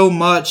hop so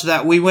much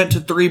that we went to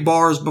 3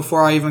 bars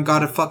before I even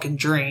got a fucking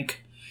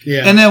drink.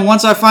 Yeah. And then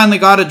once I finally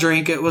got a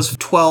drink, it was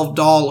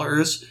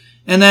 $12.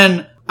 And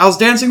then I was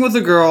dancing with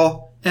a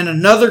girl, and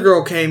another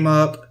girl came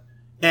up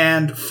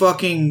and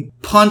fucking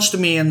punched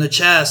me in the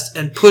chest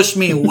and pushed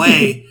me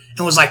away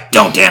and was like,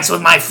 "Don't dance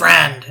with my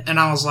friend." And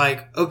I was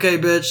like, "Okay,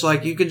 bitch,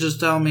 like, you could just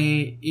tell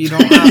me, you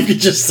don't have you could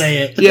just say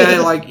it." Yeah,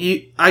 like,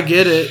 I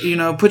get it, you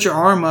know, put your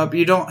arm up.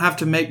 You don't have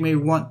to make me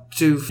want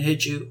to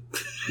hit you.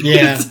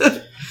 Yeah.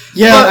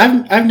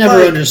 Yeah, I've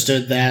never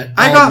understood that.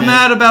 I got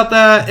mad about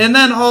that. And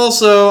then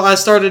also, I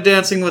started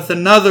dancing with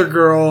another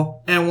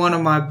girl, and one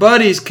of my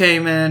buddies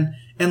came in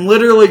and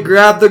literally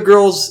grabbed the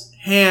girl's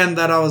hand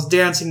that I was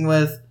dancing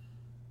with,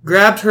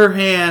 grabbed her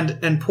hand,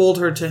 and pulled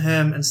her to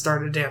him and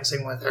started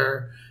dancing with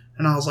her.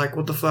 And I was like,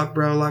 what the fuck,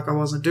 bro? Like, I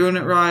wasn't doing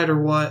it right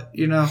or what,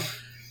 you know?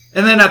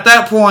 And then at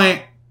that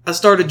point, I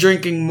started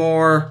drinking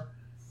more,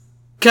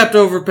 kept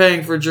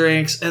overpaying for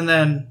drinks, and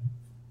then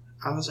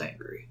I was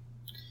angry.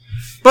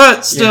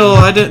 But still,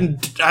 I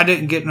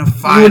didn't get in a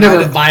fight. You were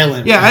never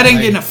violent. Yeah, I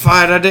didn't get in a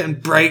fight. I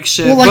didn't break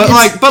shit. Well, but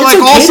okay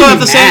also to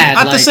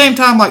at be the same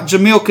time, like,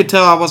 Jamil could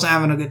tell I wasn't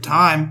having a good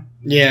time.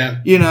 Yeah.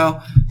 You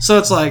know? So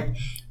it's like,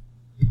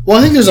 well,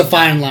 I think there's a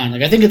fine line.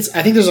 Like, I think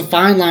there's a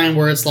fine line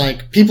where it's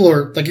like, people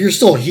are, like, you're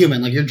still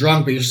human. Like, you're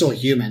drunk, but you're still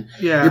human.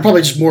 Yeah. You're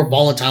probably just more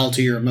volatile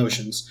to your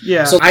emotions.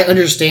 Yeah. So I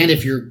understand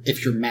if you're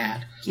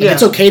mad. Like, yeah.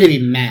 It's okay to be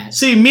mad.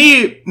 See,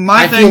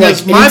 my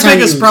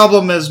biggest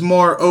problem is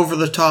more over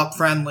the top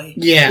friendly.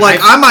 Yeah.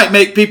 Like, I might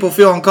make people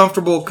feel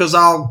uncomfortable because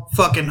I'll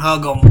fucking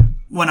hug them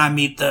when I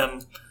meet them.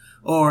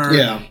 Or,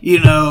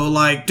 you know,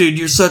 like, dude,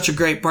 you're such a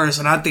great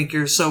person. I think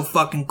you're so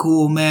fucking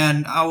cool,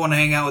 man. I want to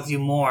hang out with you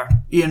more.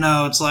 You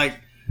know, it's like,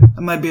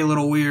 that might be a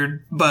little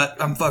weird,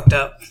 but I'm fucked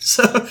up.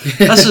 So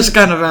that's just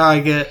kind of how I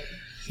get.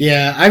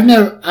 Yeah,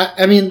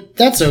 I mean,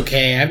 that's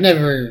okay. I've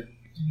never...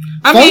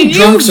 I mean,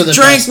 you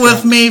drank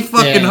with me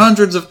fucking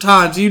hundreds of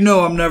times. You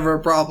know I'm never a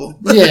problem.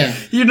 Yeah.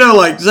 You know,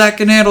 like, Zach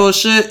can handle his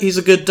shit. He's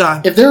a good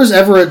time. If there was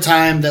ever a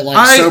time that,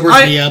 like,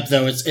 sobers me up,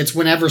 though, it's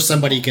whenever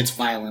somebody gets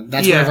violent.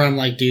 That's whenever I'm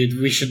like, dude,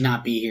 we should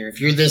not be here.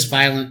 If you're this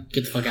violent,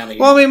 get the fuck out of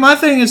here. Well, I mean, my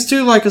thing is,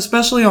 too, like,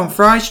 especially on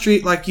Fry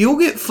Street, like, you'll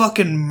get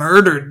fucking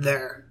murdered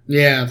there.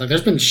 Yeah, like,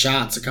 there's been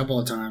shots a couple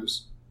of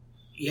times.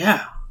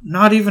 Yeah.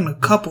 Not even a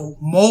couple.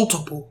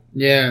 Multiple.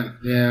 Yeah.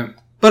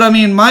 But, I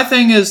mean, my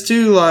thing is,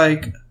 too,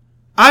 like...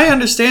 I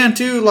understand,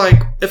 too,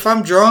 like, if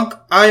I'm drunk,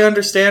 I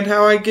understand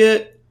how I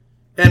get.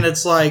 And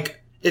it's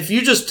like, if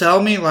you just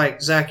tell me,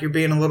 like, Zach, you're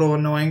being a little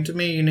annoying to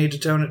me, you need to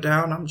tone it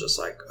down, I'm just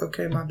like,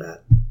 okay, my bad.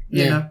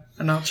 You know?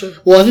 And I'll chill.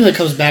 Well, I think that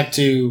comes back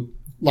to,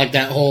 like,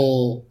 that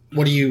whole,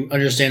 what do you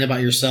understand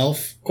about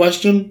yourself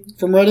question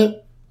from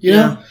Reddit. You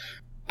know?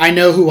 I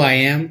know who I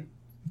am,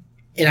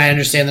 and I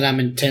understand that I'm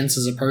intense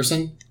as a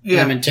person. Yeah.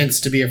 And I'm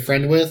intense to be a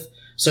friend with.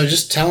 So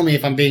just tell me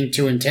if I'm being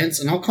too intense,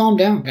 and I'll calm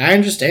down. I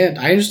understand.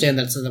 That's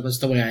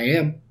the way I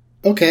am.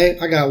 Okay,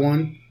 I got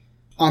one.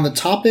 On the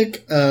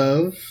topic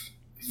of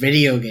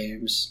video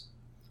games,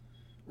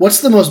 what's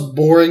the most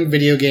boring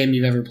video game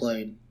you've ever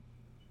played?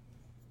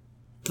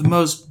 The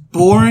most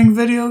boring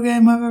video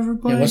game I've ever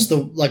played? Yeah, what's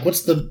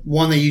the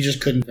one that you just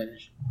couldn't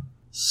finish?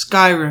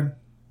 Skyrim.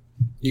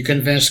 You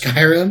couldn't finish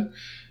Skyrim?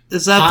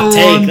 Is that hot the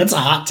take. one? That's a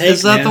hot take.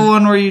 Is that the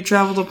one where you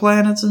travel to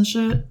planets and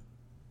shit?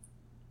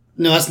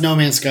 No, that's No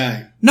Man's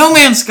Sky. No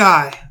Man's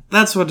Sky.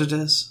 That's what it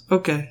is.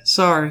 Okay,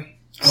 sorry.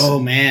 Oh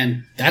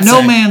man, that's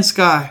No Man's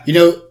Sky. You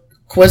know,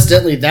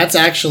 coincidentally, that's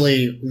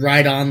actually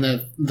right on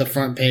the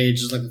front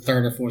page. It's like the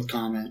third or fourth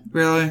comment.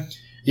 Really?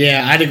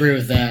 Yeah, I'd agree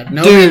with that.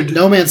 Dude.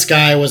 No Man's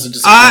Sky was a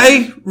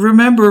disappointment. I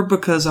remember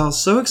because I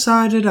was so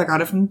excited. I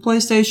got it from the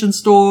PlayStation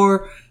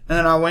Store, and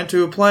then I went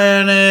to a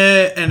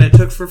planet, and it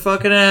took for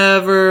fucking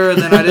ever,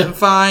 and then I didn't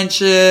find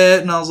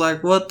shit, and I was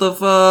like, what the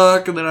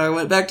fuck? And then I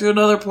went back to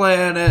another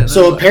planet.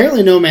 So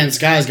apparently No Man's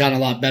Sky has gotten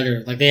a lot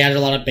better. Like, they added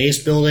a lot of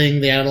base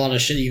building, they added a lot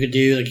of shit you could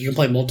do. Like, you can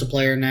play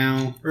multiplayer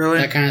now. Really?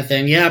 That kind of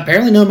thing. Yeah,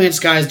 apparently No Man's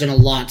Sky has done a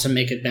lot to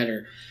make it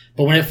better.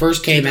 But when it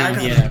first came out,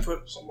 I gotta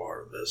put some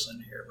more of this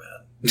in here, man.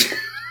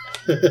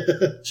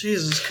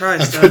 Jesus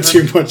Christ. I put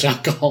too much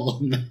alcohol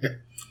in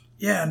there.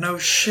 Yeah, no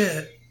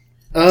shit.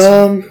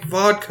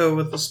 Vodka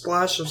with a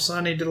splash of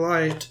Sunny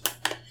Delight,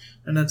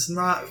 and it's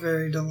not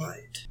very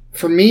delight.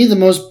 For me, the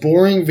most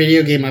boring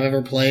video game I've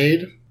ever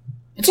played,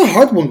 it's a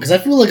hard one because I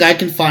feel like I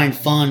can find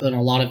fun in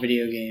a lot of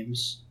video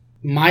games.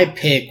 My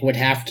pick would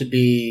have to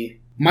be...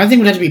 My thing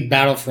would have to be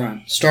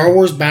Battlefront. Star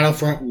Wars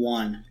Battlefront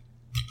 1.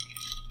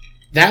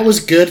 That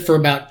was good for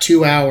about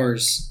 2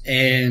 hours,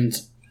 and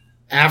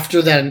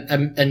after that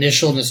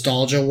initial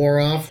nostalgia wore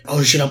off,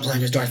 oh shit, I'm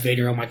playing as Darth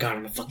Vader, oh my god,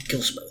 I'm gonna fucking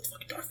kill somebody with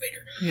fucking Darth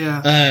Vader.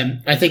 Yeah.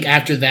 I think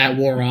after that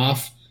wore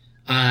off,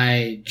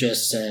 I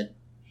just said,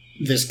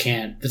 this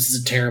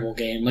is a terrible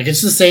game. Like,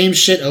 it's the same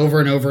shit over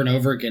and over and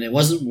over again. It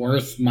wasn't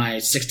worth my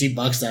 $60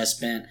 that I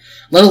spent,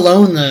 let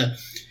alone the,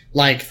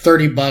 like,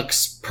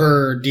 $30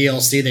 per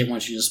DLC they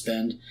want you to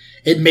spend.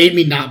 It made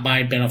me not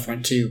buy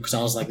Battlefront 2, because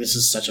I was like, this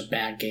is such a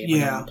bad game, I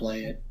don't want to play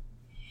it.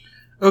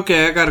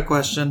 Okay, I got a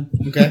question.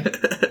 Okay.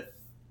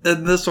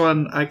 And this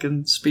one I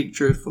can speak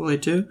truthfully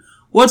to.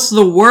 What's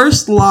the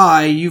worst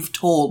lie you've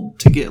told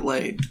to get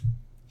laid?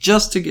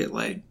 Just to get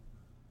laid.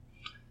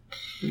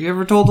 Have you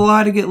ever told a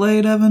lie to get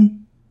laid,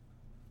 Evan?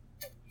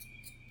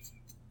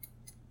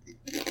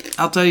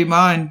 I'll tell you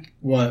mine.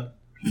 What?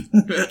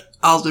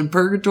 I was in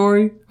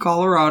Purgatory,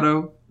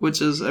 Colorado,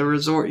 which is a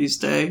resort you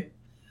stay.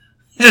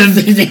 And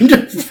they named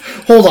it...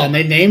 Hold on,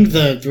 they named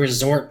the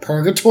resort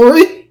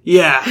Purgatory?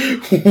 Yeah.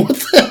 What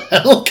the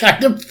hell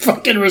kind of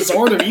fucking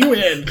resort are you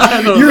in?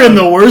 You're in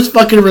the worst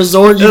fucking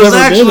resort you've ever been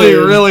in. It was actually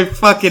really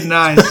fucking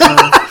nice,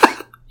 though.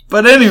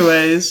 But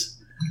anyways,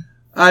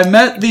 I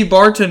met the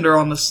bartender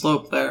on the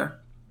slope there.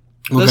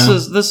 Okay.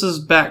 This is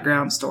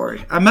background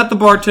story. I met the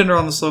bartender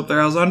on the slope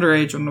there. I was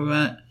underage when we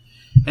went.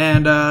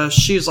 And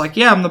she's like,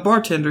 yeah, I'm the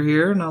bartender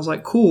here. And I was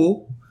like,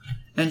 cool.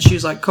 And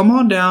she's like, come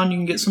on down. You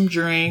can get some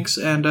drinks.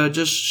 And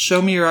just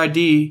show me your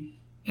ID.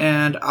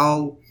 And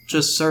I'll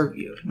just serve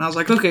you. And I was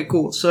like, okay,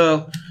 cool.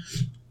 So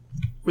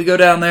we go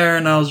down there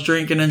and I was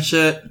drinking and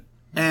shit.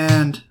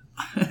 And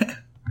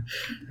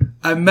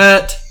I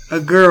met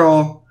a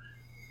girl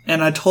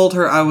and I told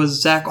her I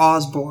was Zach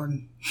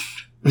Osborne,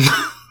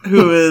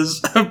 who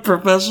is a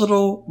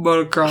professional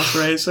motocross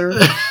racer.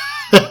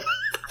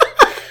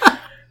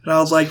 And I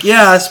was like,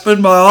 yeah, I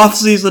spend my off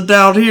season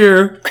down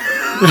here.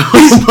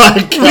 Oh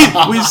my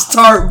God. We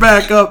start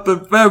back up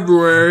in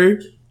February.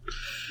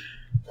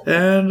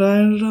 And I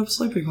ended up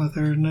sleeping with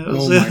her, and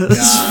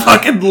it's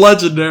fucking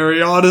legendary,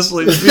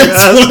 honestly.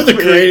 It's one of the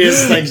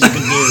greatest things you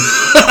can do.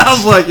 I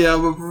was like, yeah,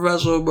 I'm a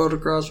professional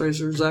motocross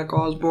racer, Zach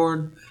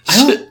Osborne.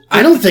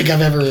 I don't think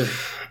I've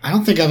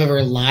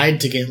ever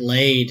lied to get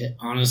laid,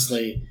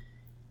 honestly.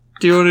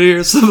 Do you want to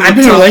hear some? I've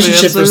been in a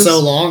relationship for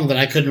so long that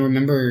I couldn't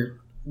remember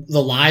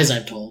the lies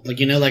I've told. Like,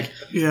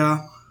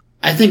 yeah.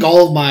 I think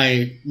all of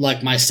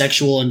my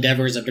sexual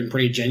endeavors have been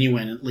pretty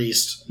genuine, at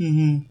least.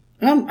 Mm-hmm.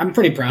 I'm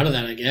pretty proud of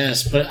that, I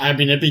guess. But, I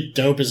mean, it'd be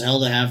dope as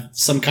hell to have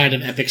some kind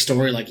of epic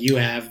story like you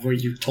have, where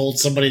you told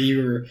somebody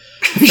you were a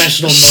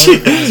professional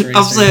motocross racer.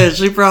 I'm saying,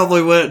 she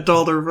probably went and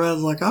told her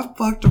friends, like, I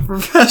fucked a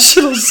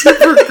professional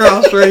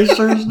supercross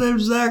racer. His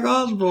name's Zach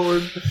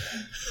Osborne.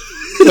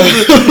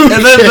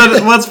 And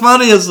then what's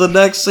funny is the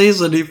next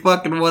season he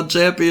fucking won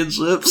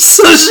championships.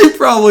 So she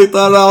probably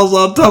thought I was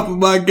on top of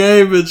my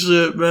game and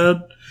shit,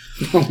 man.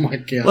 Oh my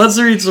God. Let's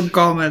read some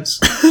comments.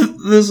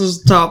 This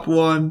is top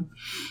one.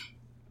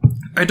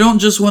 I don't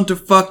just want to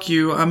fuck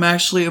you, I'm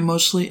actually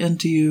emotionally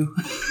into you.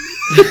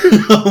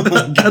 Oh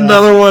my God.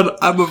 Another one,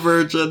 I'm a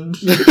virgin.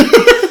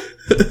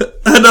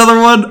 Another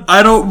one,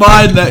 I don't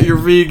mind that you're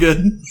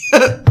vegan.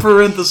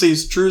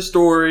 Parentheses, true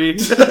story.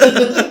 This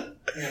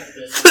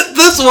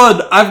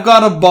one, I've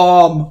got a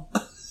bomb.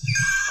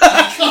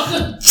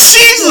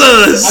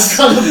 Jesus!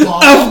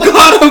 I've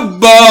got a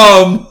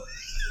bomb.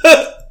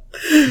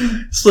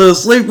 So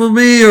sleep with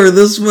me or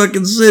this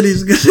fucking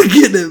city's gonna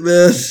get it,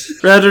 man.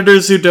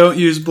 Predators who don't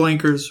use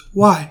blinkers.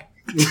 Why?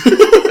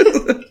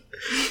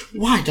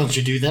 Why don't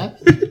you do that?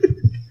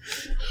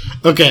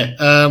 Okay,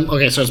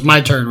 so it's my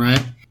turn,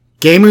 right?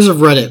 Gamers of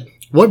Reddit.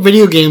 What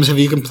video games have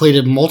you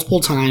completed multiple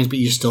times but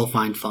you still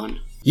find fun?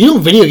 You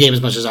don't video game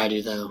as much as I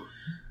do, though.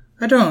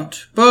 I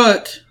don't,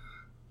 but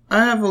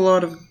I have a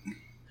lot of...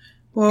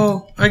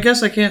 Well, I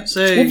guess I can't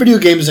say... What video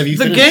games have you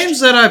finished? The games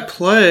that I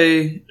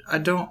play, I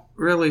don't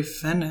really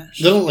finish.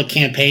 They're not like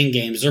campaign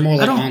games. They're more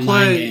like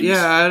online games.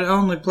 Yeah, I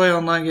only play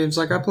online games.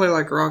 Like, I play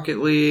like Rocket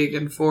League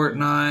and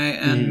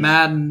Fortnite and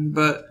Madden,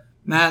 but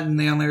Madden,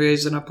 the only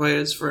reason I play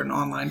it is for an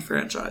online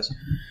franchise.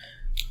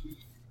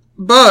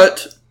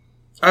 But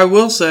I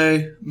will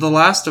say, The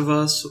Last of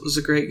Us was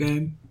a great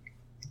game.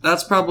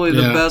 That's probably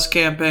the best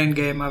campaign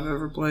game I've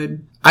ever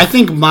played. I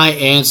think my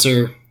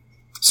answer...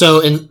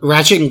 So, in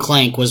Ratchet and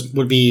Clank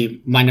would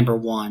be my number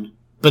one.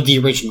 But the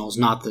originals,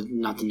 not the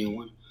new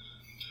one.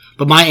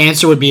 But my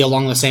answer would be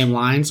along the same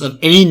lines of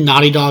any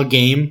Naughty Dog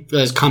game that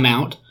has come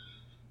out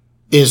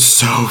is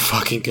so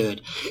fucking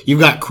good. You've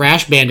got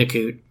Crash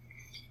Bandicoot,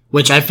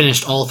 which I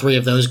finished all 3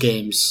 of those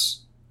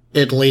games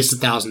at least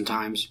 1,000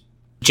 times.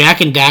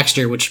 Jak and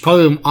Daxter, which is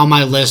probably on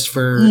my list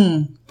for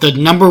the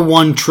number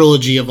 1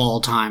 trilogy of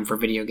all time for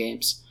video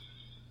games.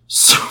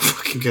 So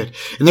fucking good.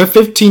 And they're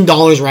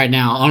 $15 right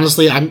now.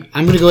 Honestly, I'm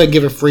going to go ahead and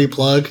give a free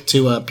plug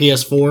to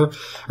PS4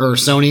 or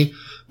Sony.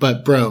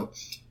 But bro,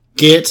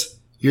 get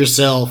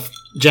yourself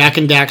Jak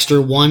and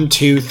Daxter 1,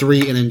 2,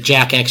 3, and then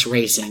Jak X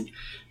Racing.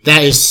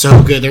 That is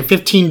so good. They're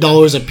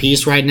 $15 a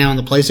piece right now in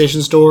the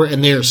PlayStation Store,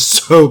 and they are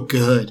so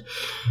good.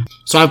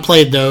 So I've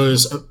played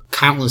those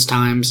countless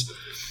times.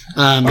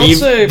 Then you've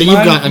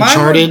got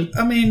Uncharted.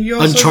 You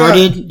also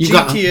Uncharted.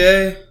 Got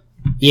GTA.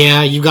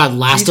 You got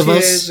Last of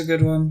Us. GTA is a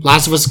good one.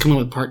 Last of Us is coming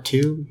with part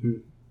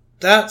 2.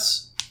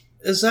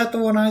 Is that the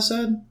one I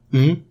said?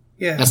 Mm-hmm.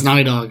 Yeah. That's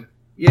Naughty Dog.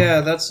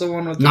 Yeah, that's the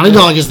one with the Naughty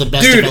Dog is the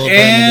best developer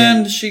and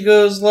in the game. she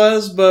goes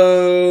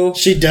lesbo.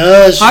 She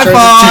does. High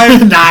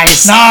five.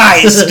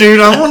 Nice, dude.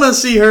 I want to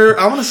see her.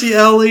 I want to see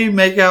Ellie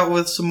make out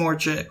with some more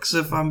chicks.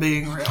 If I'm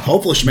being real.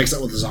 Hopefully, she makes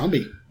out with a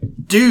zombie.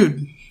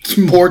 Dude,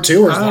 more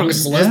too, or as long as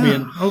it's a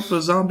lesbian. Hope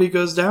a zombie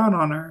goes down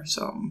on her or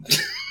something.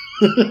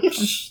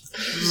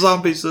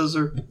 Zombie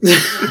scissor.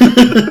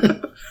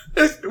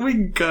 We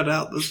can cut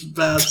out this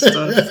bad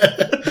stuff.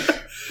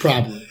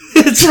 Probably.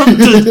 It's up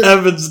to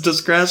Evan's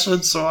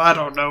discretion, so I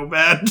don't know,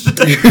 man.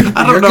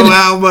 I don't know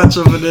how much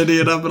of an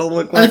idiot I'm going to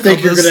look like. I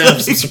think you're going to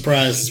have some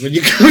surprises when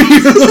you come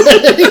your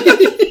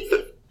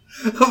way.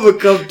 I'm going to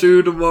come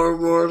to tomorrow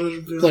morning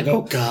and be like,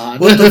 oh God.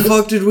 What the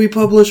fuck did we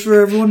publish for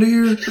everyone to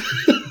hear?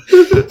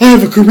 I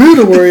have a career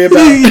to worry about.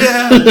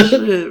 Yeah,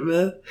 shit,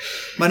 man.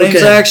 My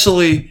name's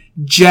actually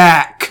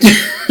Jack.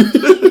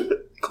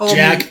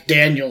 Jack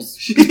Daniels.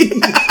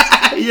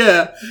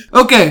 Yeah.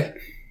 Okay,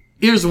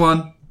 here's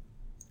one.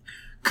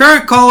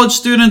 Current college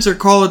students or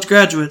college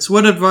graduates,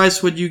 what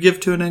advice would you give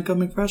to an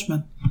incoming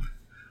freshman?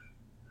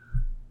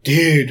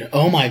 Dude,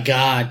 oh my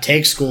God,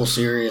 take school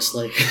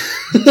seriously.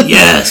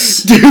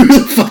 Yes! Do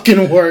the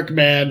fucking work,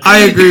 man. I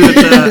agree with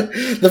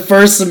that. The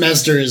first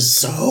semester is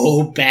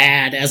so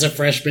bad as a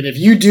freshman. If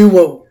you do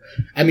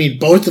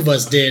both of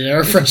us did in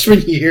our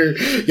freshman year,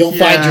 you'll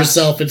find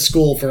yourself in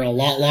school for a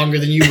lot longer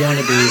than you want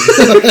to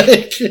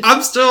be.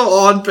 I'm still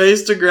on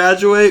pace to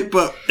graduate,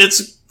 but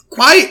it's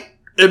quite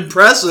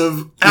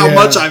impressive how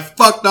much I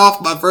fucked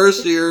off my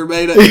first year and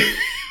made it.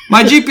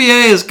 My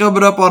GPA is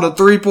coming up on a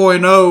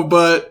 3.0,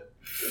 but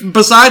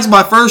besides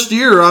my first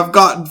year, I've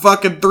gotten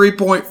fucking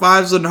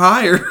 3.5s and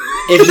higher.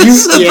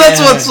 That's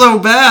what's so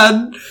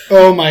bad.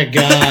 Oh my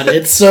God.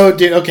 It's so,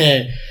 dude,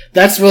 okay.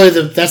 That's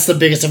the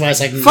biggest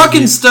advice I can give you.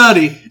 Fucking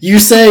study. You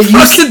say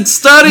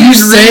study. You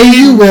say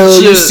you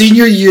will. Your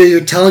senior year,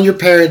 you're telling your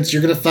parents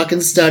you're gonna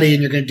fucking study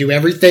and you're gonna do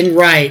everything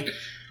right.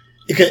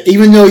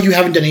 Even though you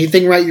haven't done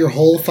anything right your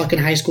whole fucking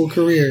high school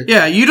career.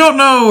 Yeah, you don't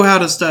know how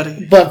to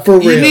study. But for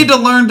real. You need to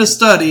learn to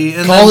study.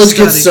 And college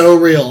gets so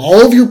real.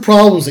 All of your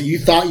problems that you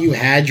thought you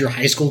had your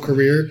high school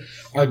career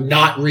are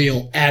not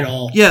real at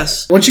all.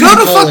 Yes. Once you go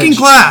to fucking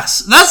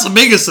class. That's the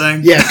biggest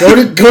thing. Yeah, go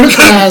to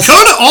class.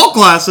 Go to all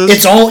classes.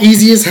 It's all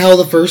easy as hell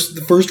the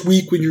first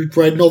week when you're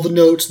writing all the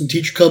notes and the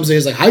teacher comes in and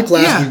is like, hi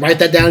class, and you write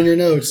that down in your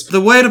notes.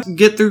 The way to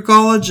get through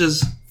college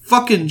is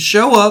fucking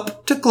show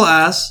up to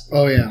class.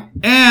 Oh yeah.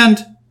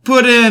 And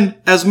put in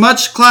as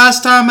much class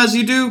time as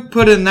you do,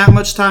 put in that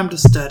much time to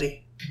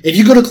study. If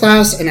you go to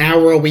class an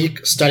hour a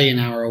week, study an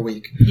hour a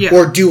week. Yeah.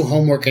 Or do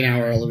homework an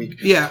hour a week.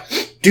 Yeah.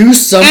 Do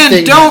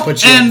something that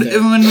puts you and up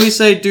there. when we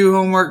say do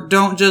homework,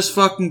 don't just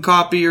fucking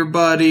copy your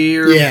buddy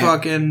or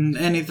fucking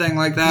anything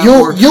like that.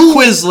 Or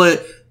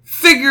Quizlet.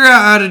 Figure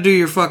out how to do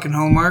your fucking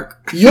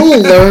homework.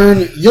 You'll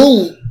learn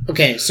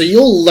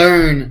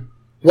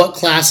what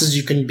classes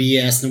you can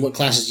BS and what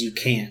classes you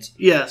can't.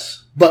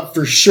 Yes. But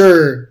for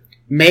sure,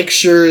 make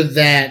sure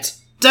that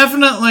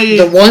definitely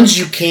the ones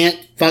you can't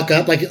fuck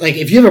up, like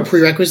if you have a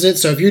prerequisite,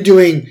 so if you're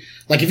going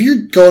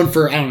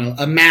for, I don't know,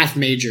 a math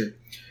major,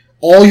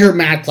 all your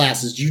math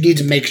classes, you need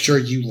to make sure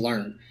you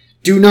learn.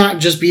 Do not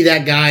just be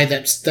that guy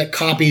that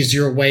copies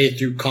your way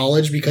through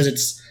college because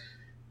it's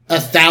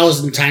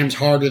 1,000 times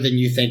harder than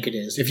you think it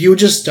is. If you had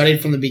just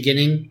studied from the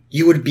beginning,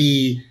 you would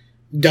be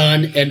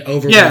done and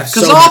over with. Yeah,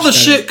 because all the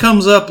shit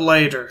comes up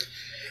later.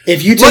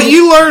 If you what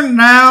you learn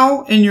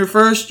now in your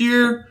first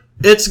year,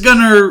 it's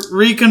gonna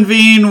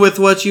reconvene with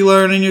what you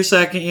learn in your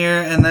second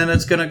year, and then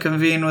it's gonna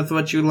convene with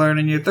what you learn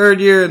in your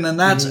third year, and then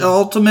that's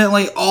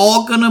ultimately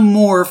all gonna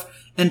morph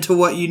into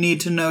what you need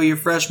to know your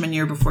freshman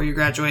year before you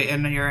graduate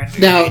and then you're in.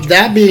 Now,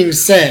 that being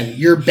said,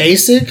 your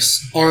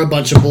basics are a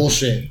bunch of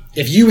bullshit.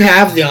 If you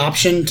have the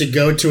option to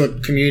go to a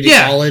community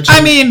college...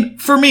 I mean,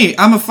 for me,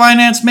 I'm a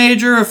finance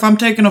major. If I'm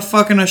taking a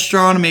fucking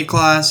astronomy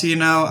class,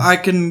 I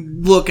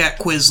can look at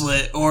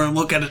Quizlet or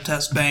look at a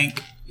test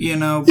bank you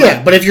know.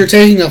 Yeah, but if you're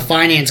taking a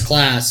finance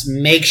class,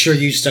 make sure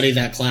you study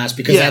that class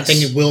because that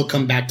Yes. thing will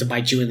come back to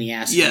bite you in the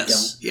ass if you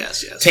don't.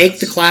 Yes. Take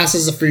the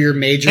classes for your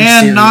major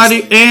And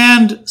seriously.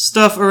 and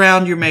stuff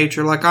around your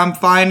major. Like I'm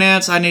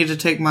finance, I need to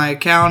take my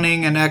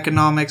accounting and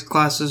economics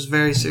classes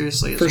very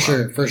seriously as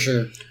For well.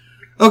 sure.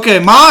 Okay,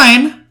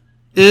 mine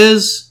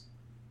is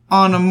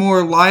on a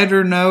more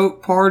lighter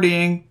note,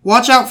 partying.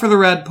 Watch out for the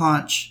red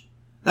punch.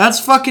 That's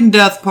fucking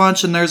death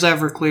punch and there's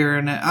Everclear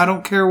in it. I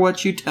don't care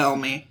what you tell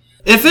me.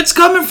 If it's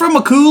coming from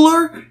a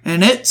cooler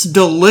and it's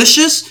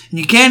delicious and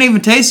you can't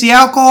even taste the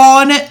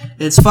alcohol in it,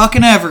 it's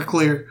fucking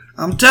Everclear.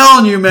 I'm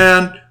telling you,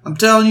 man. I'm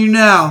telling you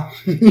now.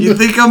 You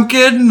think I'm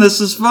kidding?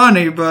 This is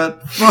funny,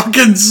 but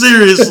fucking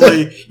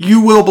seriously,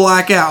 you will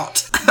black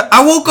out.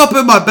 I woke up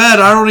in my bed.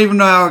 I don't even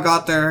know how I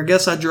got there. I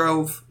guess I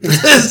drove.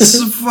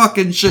 It's a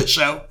fucking shit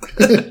show.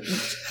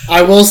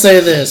 I will say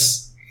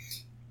this.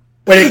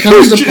 When it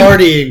comes to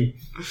partying,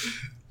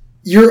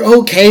 you're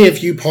okay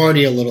if you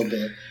party a little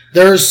bit.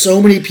 There are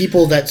so many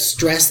people that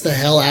stress the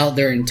hell out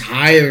their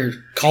entire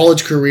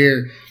college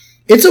career.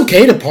 It's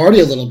okay to party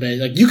a little bit.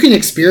 Like, you can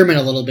experiment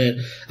a little bit.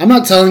 I'm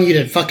not telling you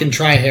to fucking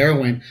try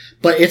heroin,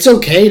 but it's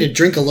okay to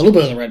drink a little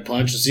bit of the red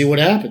punch and see what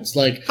happens.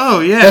 Like, Oh,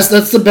 yeah.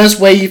 that's the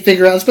best way you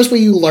figure out. That's the best way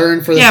you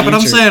learn for the Yeah, future.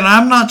 but I'm saying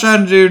I'm not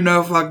trying to do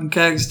no fucking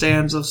keg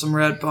stands of some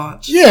red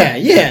punch.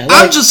 Yeah.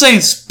 I'm just saying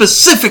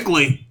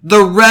specifically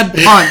the red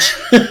punch.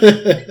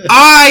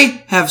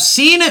 I have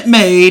seen it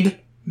made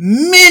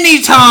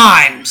many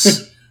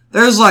times.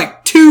 There's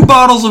like 2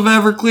 bottles of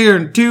Everclear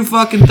and 2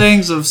 fucking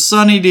things of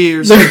Sunny D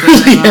or something.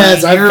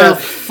 Yes, You're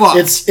I've fucked.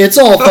 It's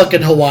all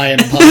fucking Hawaiian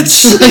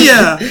punch.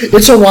 Yeah.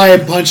 It's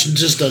Hawaiian punch and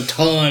just a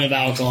ton of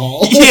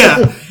alcohol.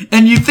 Yeah,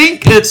 and you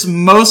think it's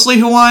mostly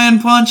Hawaiian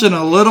punch and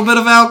a little bit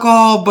of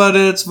alcohol, but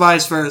it's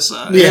vice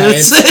versa. Yeah,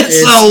 it's it's-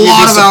 a you'd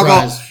lot be of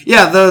alcohol. surprised.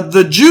 Yeah,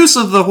 the juice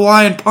of the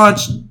Hawaiian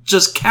punch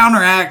just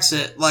counteracts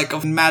it like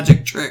a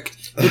magic trick.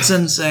 It's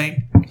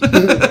insane.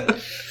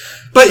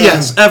 But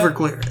yes,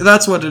 Everclear.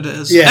 That's what it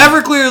is. Yeah.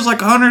 Everclear is like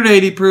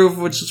 180 proof,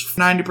 which is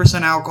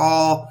 90%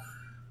 alcohol.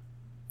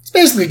 It's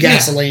basically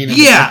gasoline.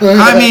 Yeah,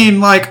 I mean,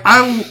 like,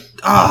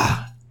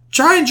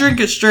 try and drink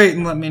it straight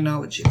and let me know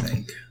what you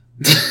think.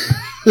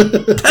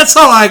 That's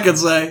all I can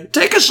say.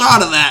 Take a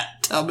shot of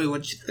that. Tell me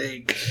what you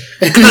think.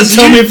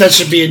 Tell me if that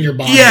should be in your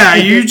body. Yeah,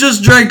 you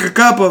just drank a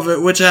cup of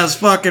it, which has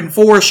fucking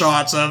 4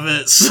 shots of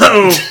it.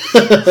 So,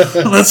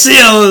 let's see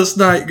how this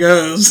night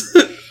goes.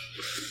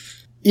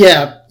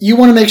 Yeah, you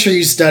want to make sure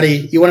you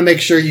study. You want to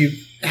make sure you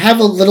have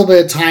a little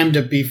bit of time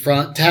to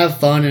to have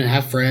fun and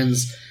have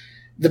friends.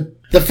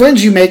 The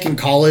friends you make in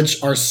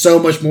college are so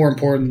much more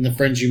important than the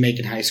friends you make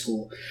in high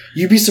school.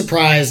 You'd be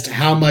surprised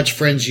how much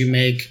friends you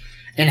make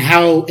and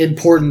how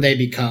important they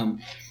become.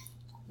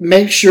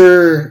 Make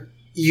sure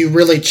you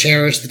really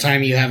cherish the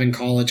time you have in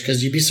college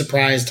because you'd be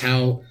surprised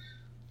how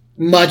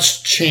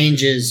much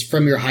changes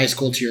from your high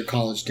school to your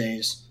college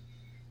days.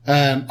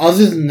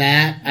 Other than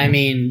that, I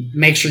mean,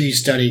 make sure you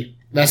study.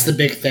 That's the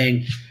big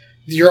thing.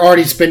 You're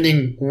already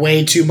spending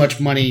way too much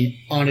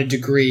money on a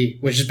degree,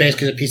 which is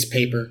basically a piece of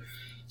paper.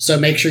 So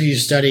make sure you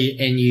study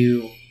and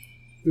you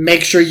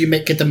make sure you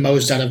get the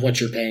most out of what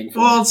you're paying for.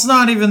 Well, it's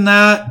not even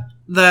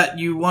that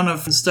you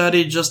want to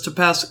study just to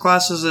pass the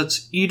classes.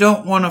 It's you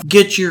don't want to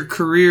get your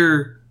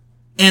career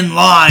in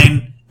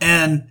line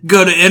and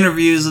go to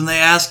interviews and they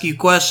ask you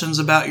questions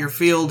about your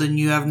field and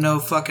you have no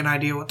fucking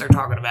idea what they're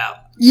talking about.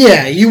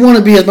 Yeah, you want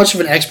to be as much of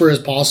an expert as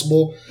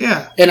possible.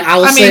 Yeah. And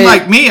I mean,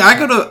 like me, I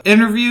go to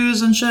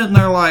interviews and shit and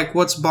they're like,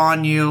 what's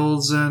bond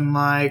yields? And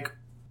like,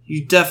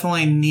 you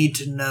definitely need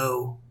to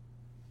know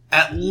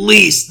at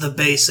least the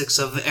basics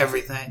of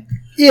everything.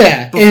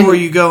 Yeah. Before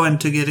you go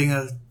into getting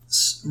a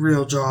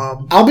real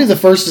job. I'll be the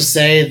first to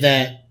say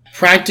that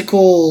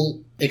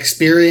practical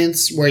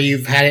experience where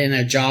you've had it in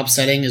a job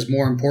setting is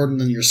more important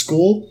than your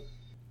school.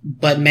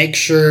 But make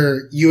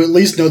sure you at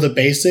least know the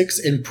basics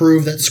and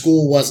prove that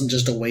school wasn't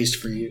just a waste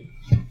for you.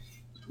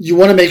 You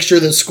want to make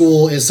sure that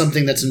school is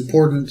something that's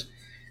important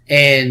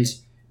and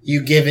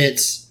you give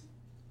it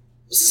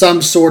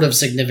some sort of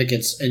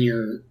significance in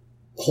your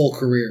whole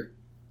career.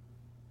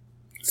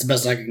 It's the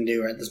best I can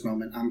do right this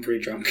moment. I'm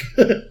pretty drunk.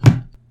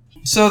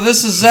 So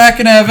this is Zach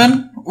and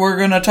Evan. We're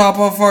going to top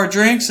off our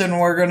drinks and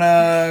we're going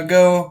to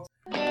go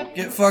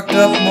get fucked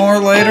up more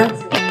later.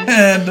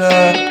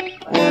 And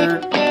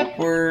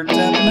we're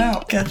tapping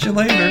out. Catch you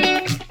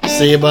later.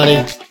 See you,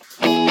 buddy.